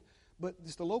this world. But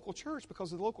it's the local church,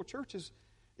 because the local church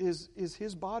is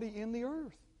His body in the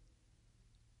earth.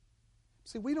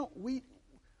 See, we're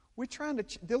trying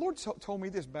to. The Lord told me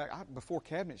this before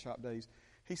cabinet shop days.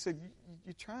 He said,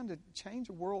 "You're trying to change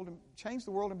the world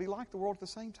and be like the world at the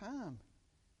same time."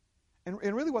 And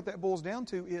really, what that boils down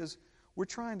to is we're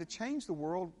trying to change the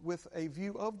world with a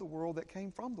view of the world that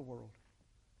came from the world.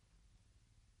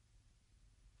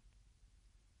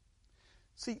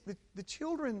 See, the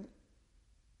children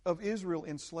of Israel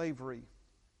in slavery.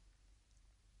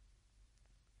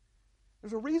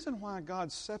 There's a reason why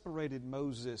God separated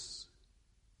Moses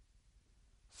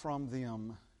from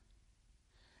them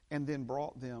and then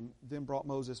brought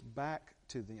Moses back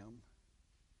to them.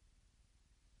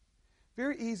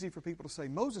 Very easy for people to say,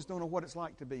 Moses don't know what it's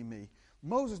like to be me.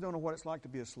 Moses don't know what it's like to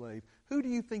be a slave. Who do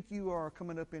you think you are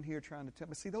coming up in here trying to tell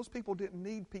me? See, those people didn't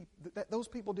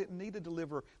need a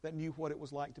deliverer that knew what it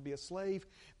was like to be a slave.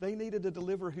 They needed a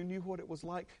deliverer who knew what it was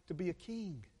like to be a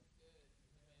king.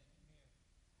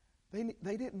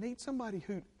 They didn't need somebody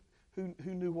who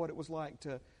knew what it was like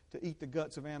to eat the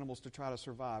guts of animals to try to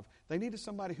survive. They needed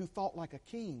somebody who thought like a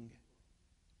king,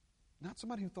 not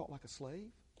somebody who thought like a slave.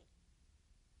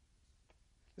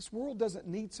 This world doesn't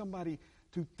need somebody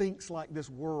who thinks like this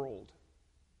world.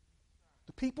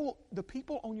 The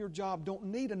people on your job don't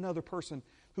need another person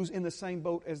who's in the same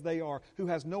boat as they are, who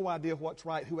has no idea what's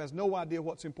right, who has no idea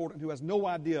what's important, who has no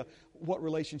idea what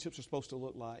relationships are supposed to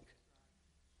look like.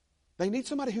 They need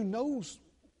somebody who knows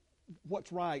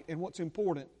what's right and what's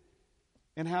important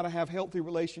and how to have healthy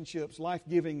relationships,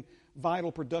 life-giving,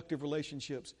 vital, productive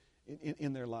relationships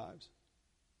in their lives.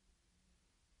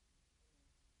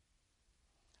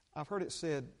 I've heard it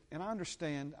said, and I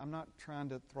understand, I'm not trying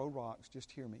to throw rocks,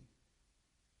 just hear me.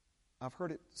 I've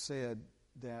heard it said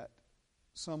that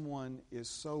someone is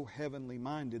so heavenly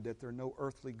minded that they're no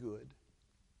earthly good.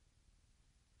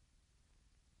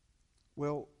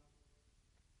 Well,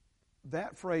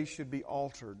 that phrase should be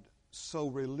altered, so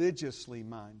religiously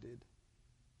minded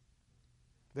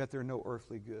that they're no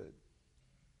earthly good.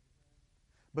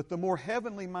 But the more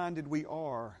heavenly minded we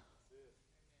are,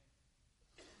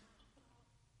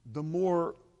 the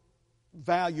more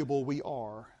valuable we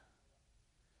are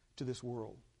to this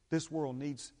world. This world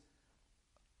needs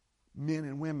men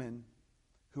and women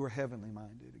who are heavenly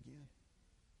minded again,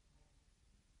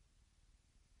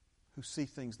 who see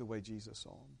things the way Jesus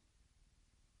saw them.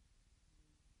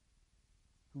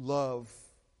 who love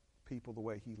people the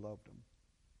way He loved them.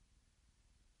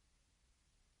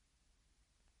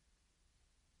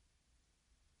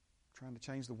 Trying to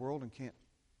change the world and can't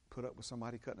put up with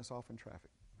somebody cutting us off in traffic.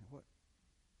 I mean, what?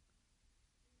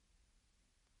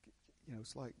 You know,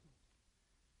 it's like,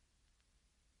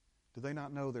 do they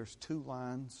not know there's 2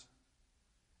 lines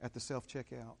at the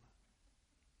self-checkout?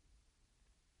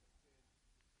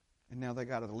 And now they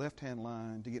got a left-hand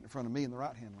line to get in front of me in the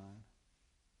right-hand line.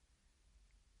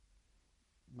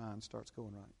 Mine starts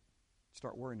going right.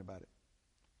 Start worrying about it.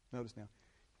 Notice now,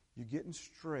 you're getting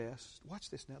stressed. Watch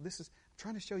this now. I'm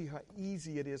trying to show you how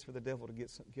easy it is for the devil to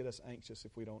get us anxious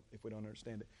if we don't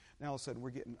understand it. Now all of a sudden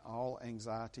we're getting all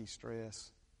anxiety,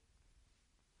 stress,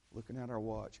 looking at our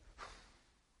watch,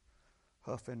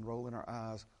 huffing, rolling our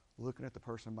eyes, looking at the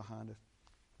person behind us,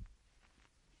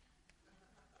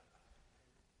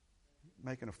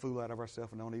 making a fool out of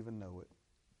ourselves and don't even know it.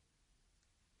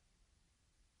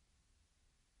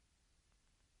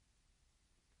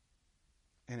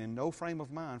 And in no frame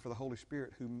of mind for the Holy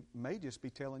Spirit, who may just be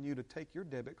telling you to take your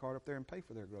debit card up there and pay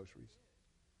for their groceries.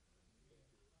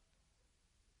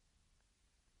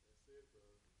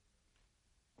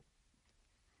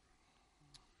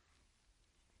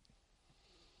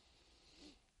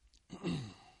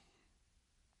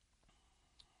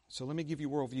 So let me give you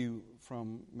worldview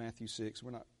from Matthew 6.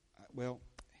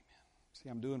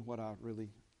 I'm doing what I really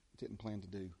didn't plan to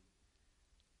do.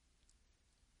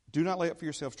 Do not lay up for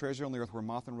yourselves treasure on the earth where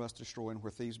moth and rust destroy and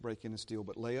where thieves break in and steal,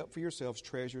 but lay up for yourselves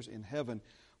treasures in heaven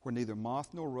where neither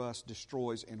moth nor rust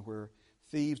destroys and where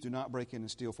thieves do not break in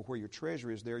and steal. For where your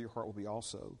treasure is, there your heart will be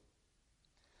also.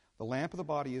 The lamp of the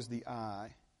body is the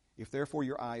eye. If therefore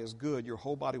your eye is good, your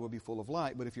whole body will be full of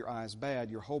light. But if your eye is bad,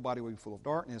 your whole body will be full of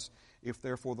darkness. If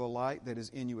therefore the light that is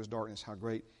in you is darkness, how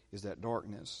great is that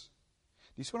darkness?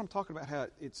 Do you see what I'm talking about? How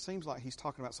it seems like he's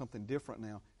talking about something different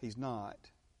now. He's not.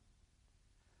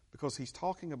 Because he's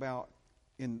talking about,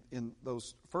 in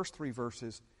those first 3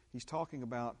 verses, he's talking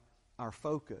about our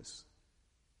focus.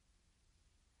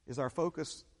 Is our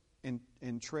focus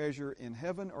in treasure in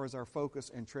heaven, or is our focus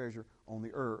in treasure on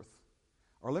the earth?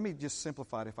 Or let me just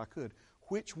simplify it if I could.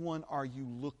 Which one are you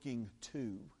looking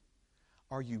to?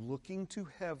 Are you looking to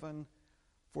heaven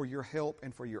for your help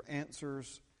and for your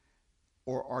answers?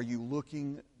 Or are you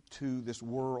looking to this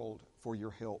world for your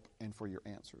help and for your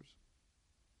answers?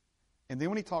 And then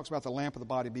when he talks about the lamp of the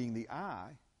body being the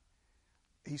eye,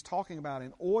 he's talking about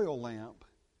an oil lamp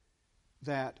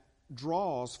that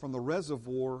draws from the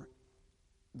reservoir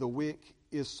the wick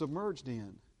is submerged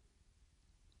in.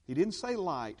 He didn't say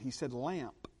light, he said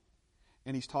lamp.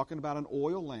 And he's talking about an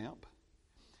oil lamp.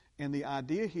 And the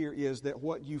idea here is that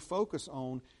what you focus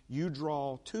on, you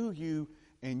draw to you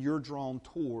and you're drawn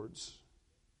towards.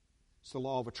 It's the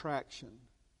law of attraction.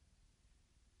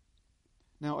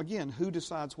 Now again, who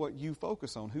decides what you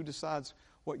focus on? Who decides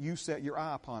what you set your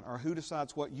eye upon? Or who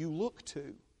decides what you look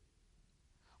to?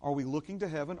 Are we looking to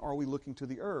heaven or are we looking to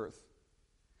the earth?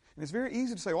 And it's very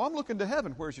easy to say, well, I'm looking to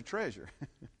heaven. Where's your treasure?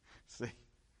 See?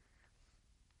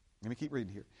 Let me keep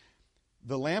reading here.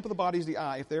 The lamp of the body is the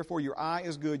eye. If therefore your eye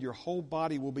is good, your whole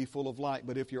body will be full of light.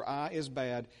 But if your eye is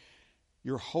bad,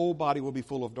 your whole body will be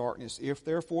full of darkness. If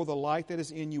therefore the light that is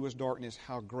in you is darkness,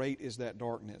 how great is that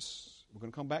darkness? We're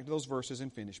going to come back to those verses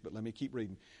and finish, but let me keep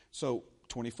reading. So,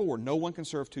 24, no one can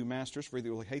serve 2 masters, for either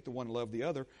he will hate the one and love the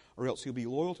other, or else he'll be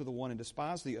loyal to the one and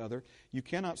despise the other. You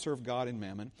cannot serve God and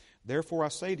mammon. Therefore I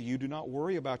say to you, do not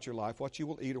worry about your life, what you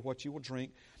will eat or what you will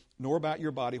drink, nor about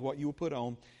your body, what you will put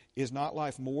on. Is not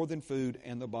life more than food,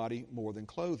 and the body more than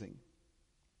clothing?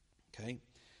 Okay,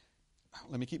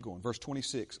 let me keep going. Verse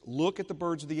 26, look at the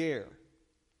birds of the air.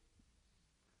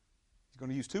 He's going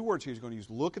to use 2 words here. He's going to use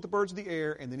look at the birds of the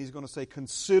air, and then he's going to say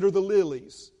consider the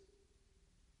lilies.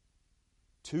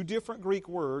 2 different Greek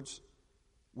words,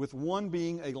 with one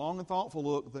being a long and thoughtful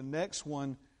look, the next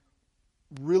one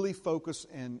really focus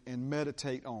and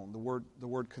meditate on. The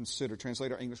word consider.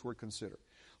 Translate our English word consider.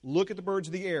 Look at the birds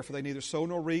of the air, for they neither sow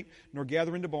nor reap nor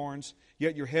gather into barns,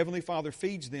 yet your heavenly Father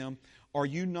feeds them. Are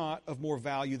you not of more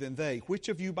value than they? Which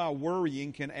of you by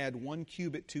worrying can add 1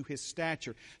 cubit to his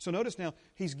stature? So notice now,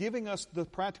 he's giving us the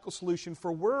practical solution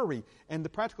for worry. And the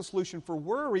practical solution for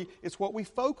worry is what we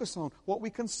focus on, what we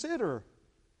consider.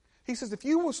 He says, if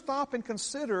you will stop and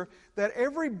consider that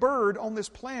every bird on this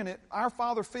planet our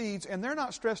Father feeds, and they're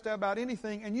not stressed out about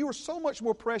anything, and you are so much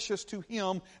more precious to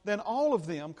Him than all of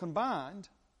them combined.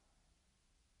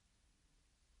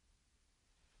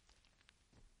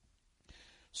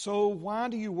 So why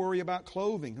do you worry about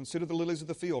clothing? Consider the lilies of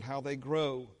the field, how they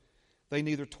grow. They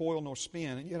neither toil nor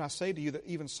spin. And yet I say to you that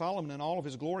even Solomon in all of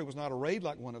his glory was not arrayed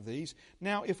like one of these.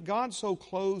 Now if God so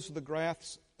clothes the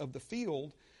grass of the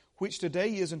field, which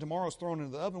today is and tomorrow is thrown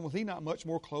into the oven, will He not much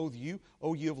more clothe you,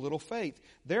 O ye of little faith?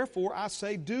 Therefore I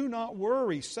say, do not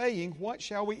worry, saying, what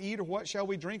shall we eat, or what shall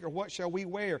we drink, or what shall we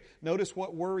wear? Notice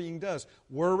what worrying does.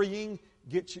 Worrying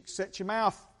sets your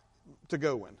mouth to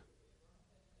going.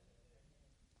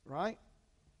 Right?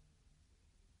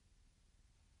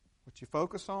 What you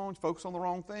focus on the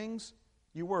wrong things,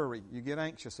 you worry. You get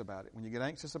anxious about it. When you get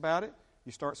anxious about it,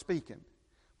 you start speaking.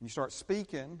 When you start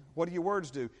speaking, what do your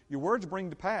words do? Your words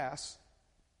bring to pass.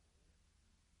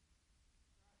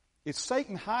 It's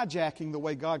Satan hijacking the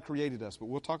way God created us, but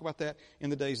we'll talk about that in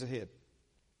the days ahead.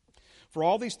 For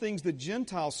all these things the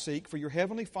Gentiles seek, for your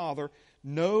heavenly Father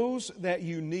knows that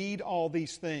you need all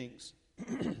these things.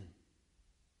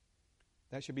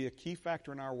 That should be a key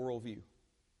factor in our worldview.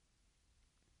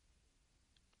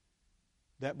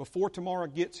 That before tomorrow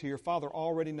gets here, Father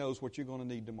already knows what you're going to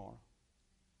need tomorrow.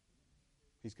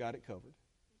 He's got it covered.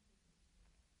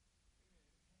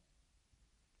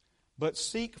 But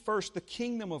seek first the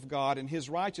kingdom of God and His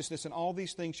righteousness, and all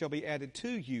these things shall be added to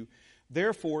you.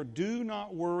 Therefore, do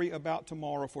not worry about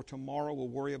tomorrow, for tomorrow will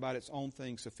worry about its own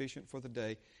things. Sufficient for the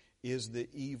day is the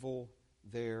evil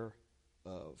thereof.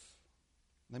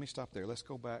 Let me stop there. Let's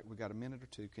go back. We've got a minute or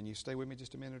two. Can you stay with me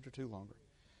just a minute or two longer?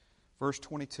 Verse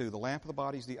 22, the lamp of the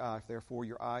body is the eye. If therefore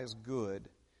your eye is good.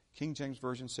 King James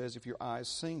Version says, if your eye is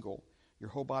single, your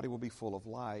whole body will be full of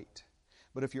light.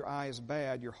 But if your eye is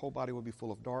bad, your whole body will be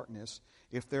full of darkness.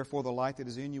 If therefore the light that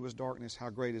is in you is darkness, how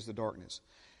great is the darkness?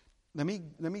 Let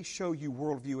me show you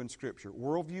worldview in Scripture.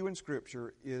 Worldview in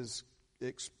Scripture is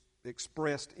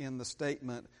expressed in the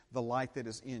statement, the light that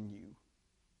is in you.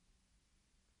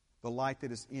 The light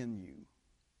that is in you.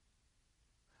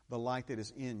 The light that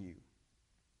is in you.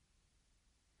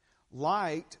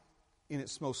 Light, in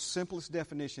its most simplest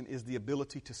definition, is the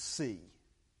ability to see.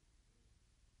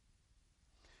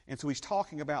 And so he's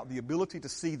talking about the ability to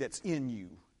see that's in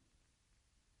you.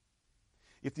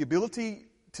 If the ability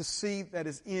to see that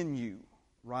is in you,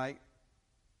 right,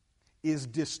 is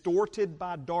distorted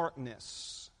by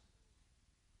darkness,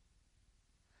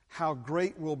 how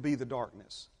great will be the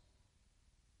darkness?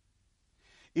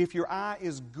 If your eye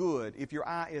is good, if your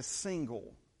eye is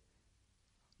single,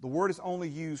 the word is only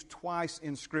used twice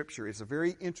in Scripture. It's a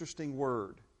very interesting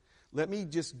word. Let me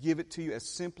just give it to you as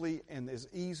simply and as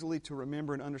easily to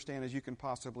remember and understand as you can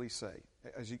possibly say,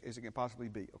 as it can possibly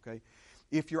be, okay?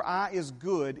 If your eye is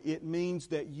good, it means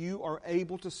that you are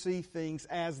able to see things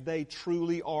as they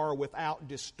truly are without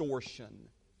distortion.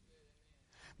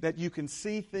 That you can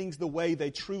see things the way they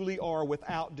truly are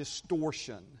without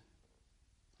distortion.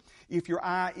 If your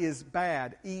eye is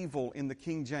bad, evil in the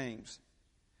King James,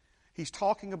 he's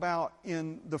talking about,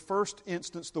 in the first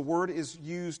instance, the word is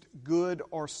used good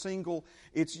or single.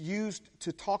 It's used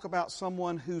to talk about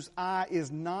someone whose eye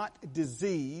is not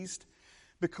diseased,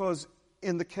 because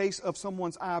in the case of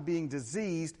someone's eye being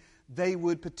diseased, they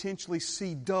would potentially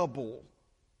see double.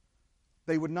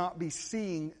 They would not be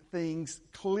seeing things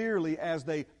clearly as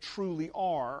they truly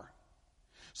are.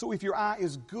 So if your eye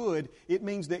is good, it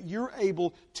means that you're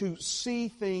able to see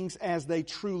things as they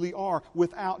truly are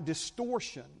without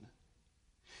distortion.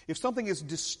 If something is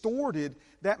distorted,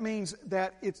 that means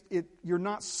that you're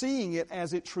not seeing it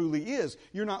as it truly is.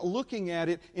 You're not looking at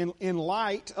it in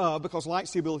light, because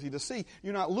light's the ability to see.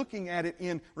 You're not looking at it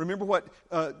in, remember what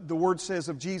the Word says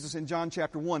of Jesus in John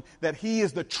chapter 1, that He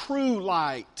is the true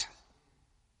light.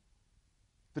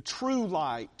 The true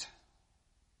light.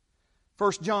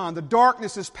 1 John, the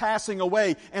darkness is passing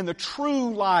away and the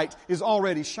true light is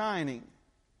already shining.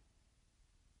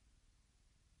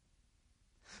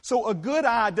 So a good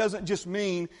eye doesn't just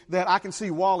mean that I can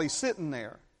see Wally sitting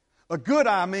there. A good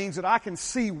eye means that I can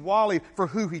see Wally for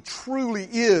who he truly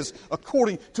is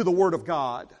according to the Word of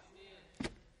God.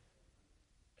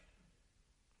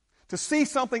 To see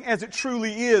something as it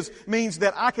truly is means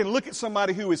that I can look at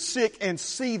somebody who is sick and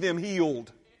see them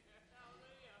healed.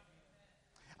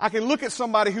 I can look at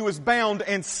somebody who is bound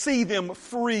and see them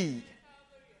free.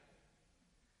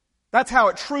 That's how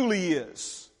it truly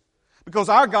is. Because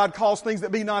our God calls things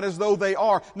that be not as though they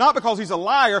are. Not because He's a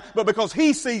liar, but because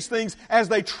He sees things as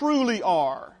they truly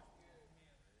are.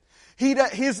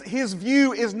 His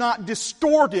view is not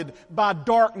distorted by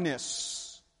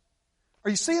darkness.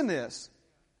 Are you seeing this?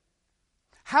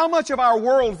 How much of our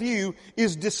worldview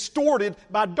is distorted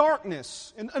by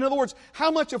darkness? In other words,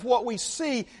 how much of what we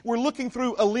see, we're looking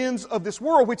through a lens of this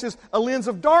world, which is a lens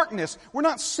of darkness. We're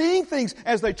not seeing things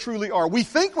as they truly are. We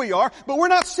think we are, but we're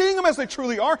not seeing them as they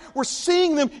truly are. We're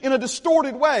seeing them in a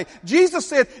distorted way. Jesus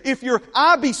said, if your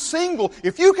eye be single,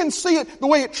 if you can see it the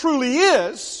way it truly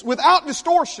is, without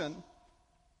distortion,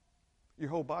 your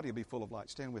whole body will be full of light.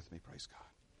 Stand with me, praise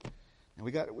God. And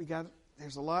we got,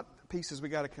 there's a lot of pieces we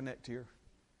got to connect here.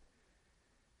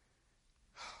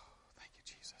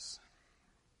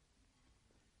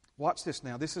 Watch this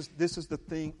now. This is the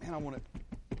thing. Man, I want to.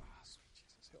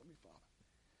 Jesus, help me, Father.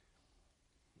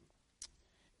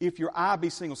 If your eye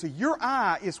be single, see, your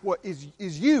eye is what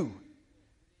is you.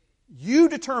 You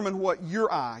determine what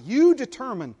your eye. You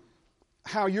determine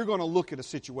how you're going to look at a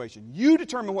situation. You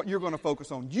determine what you're going to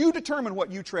focus on. You determine what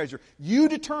you treasure. You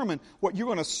determine what you're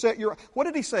going to set your. What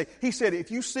did he say? He said, "If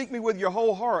you seek me with your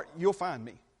whole heart, you'll find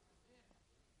me."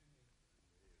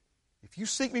 If you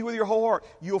seek me with your whole heart,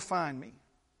 you'll find me.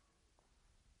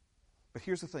 But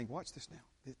here's the thing. Watch this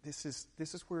now. This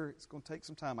is where it's going to take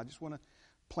some time. I just want to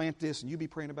plant this, and you be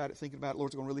praying about it, thinking about it.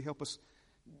 Lord's going to really help us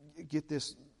get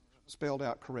this spelled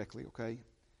out correctly, okay?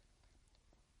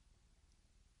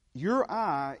 Your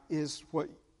eye is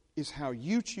how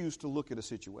you choose to look at a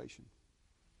situation.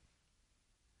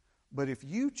 But if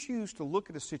you choose to look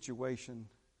at a situation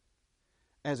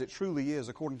as it truly is,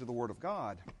 according to the Word of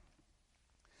God,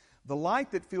 the light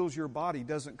that fills your body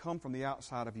doesn't come from the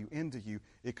outside of you into you.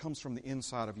 It comes from the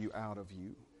inside of you out of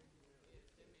you.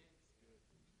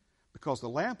 Because the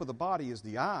lamp of the body is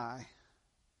the eye,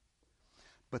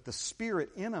 but the spirit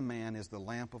in a man is the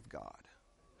lamp of God.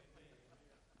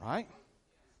 Right?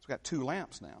 So we've got two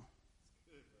lamps now.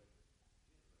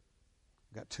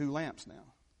 We've got two lamps now.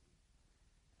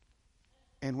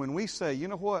 And when we say, you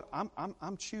know what,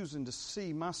 I'm choosing to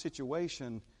see my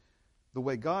situation the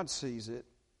way God sees it,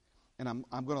 and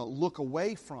I'm going to look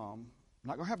away from, I'm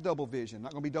not going to have double vision, I'm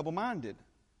not going to be double-minded.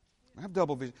 I have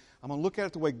double vision. I'm going to look at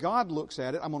it the way God looks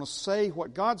at it. I'm going to say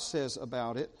what God says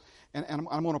about it, and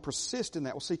I'm going to persist in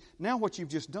that. Well, see, now what you've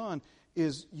just done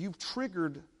is you've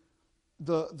triggered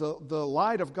the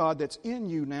light of God that's in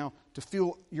you now to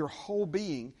fill your whole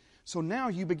being. So now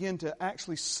you begin to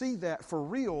actually see that for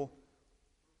real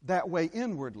that way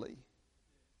inwardly.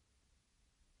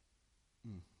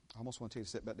 I almost want to tell you to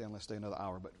sit back down. Let's stay another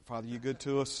hour. But Father, you're good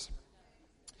to us.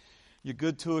 You're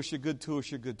good to us. You're good to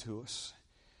us. You're good to us.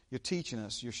 You're teaching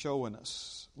us. You're showing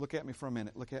us. Look at me for a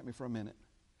minute. Look at me for a minute.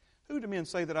 Who do men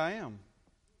say that I am?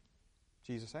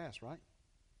 Jesus asked, right?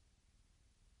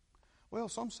 Well,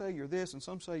 some say you're this, and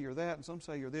some say you're that, and some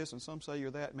say you're this, and some say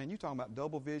you're that. Man, you're talking about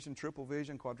double vision, triple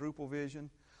vision, quadruple vision.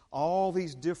 All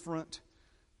these different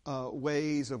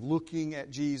ways of looking at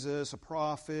Jesus, a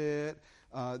prophet,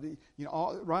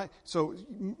 right? So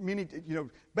many,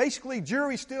 basically,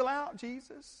 jury's still out,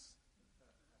 Jesus.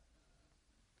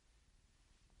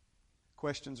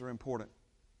 Questions are important.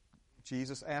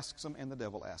 Jesus asks them, and the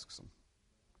devil asks them.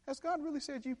 Has God really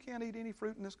said you can't eat any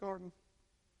fruit in this garden?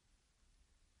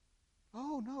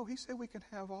 Oh, no, He said we can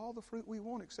have all the fruit we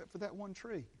want except for that one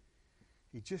tree.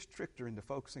 He just tricked her into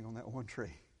focusing on that one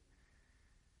tree.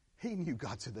 He knew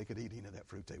God said they could eat any of that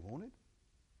fruit they wanted.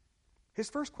 His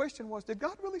first question was, did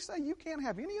God really say you can't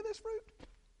have any of this fruit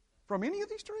from any of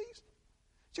these trees?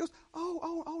 She goes,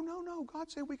 oh, no.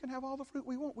 God said we can have all the fruit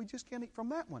we want. We just can't eat from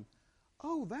that one.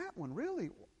 Oh, that one, really?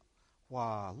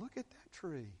 Wow, look at that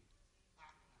tree.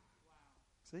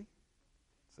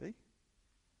 See?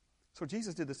 So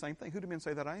Jesus did the same thing. Who do men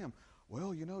say that I am?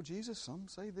 Well, Jesus, some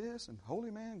say this, and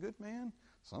holy man, good man.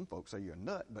 Some folks say you're a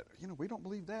nut, but, we don't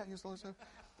believe that.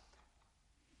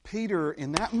 Peter,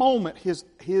 in that moment,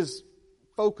 his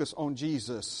focus on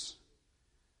Jesus,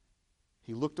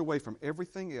 he looked away from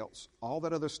everything else, all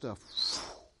that other stuff,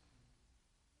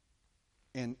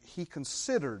 and he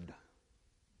considered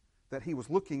that he was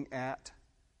looking at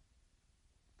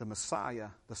the Messiah,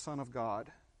 the Son of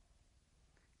God.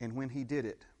 And when he did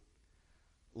it,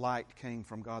 light came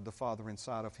from God the Father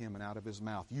inside of him and out of his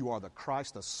mouth. You are the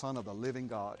Christ, the Son of the living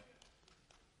God.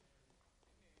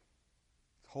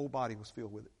 His whole body was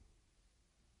filled with it.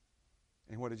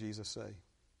 And what did Jesus say?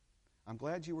 I'm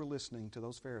glad you were listening to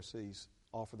those Pharisees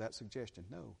offer that suggestion.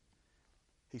 No.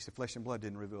 He said, flesh and blood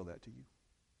didn't reveal that to you.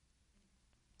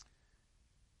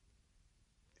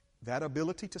 That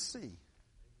ability to see.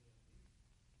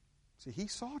 See, he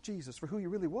saw Jesus for who he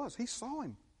really was. He saw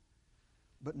him.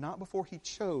 But not before he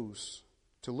chose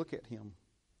to look at him.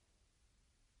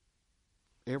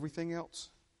 Everything else,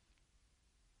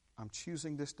 I'm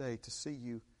choosing this day to see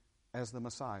you as the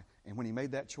Messiah. And when he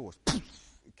made that choice,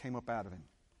 it came up out of him.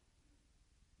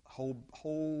 Oh,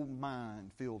 whole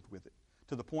mind filled with it,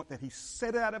 to the point that he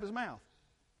said it out of his mouth.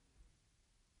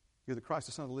 You're the Christ,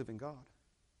 the Son of the living God.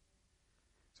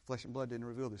 So flesh and blood didn't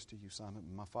reveal this to you, Simon,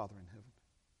 but my Father in heaven.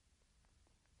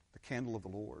 The candle of the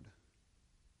Lord,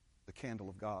 the candle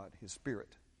of God, His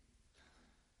Spirit,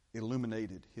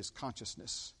 illuminated his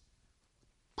consciousness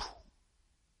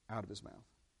out of his mouth.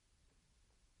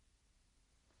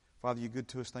 Father, you're good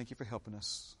to us. Thank you for helping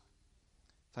us.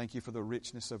 Thank you for the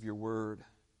richness of your word.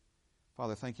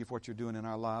 Father, thank you for what you're doing in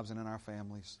our lives and in our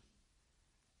families.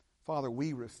 Father,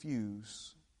 we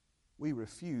refuse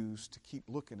to keep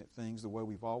looking at things the way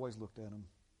we've always looked at them.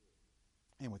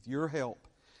 And with your help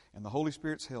and the Holy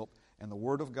Spirit's help and the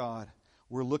Word of God,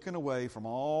 we're looking away from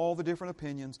all the different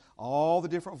opinions, all the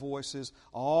different voices,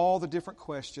 all the different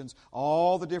questions,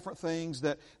 all the different things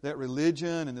that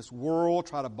religion and this world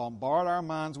try to bombard our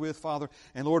minds with, Father.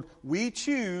 And Lord, we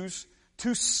choose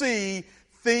to see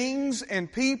things and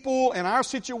people and our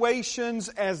situations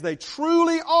as they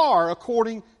truly are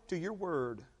according to your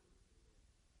Word.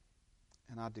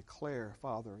 And I declare,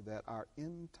 Father, that our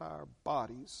entire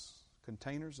bodies,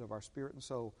 containers of our spirit and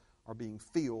soul, are being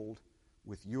filled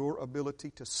with your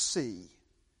ability to see.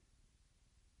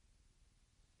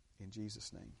 In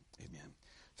Jesus' name, amen.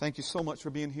 Thank you so much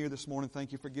for being here this morning.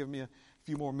 Thank you for giving me a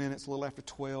few more minutes, a little after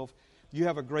 12. You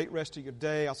have a great rest of your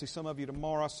day. I'll see some of you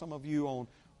tomorrow, some of you on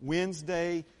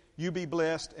Wednesday. You be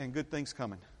blessed, and good things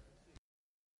coming.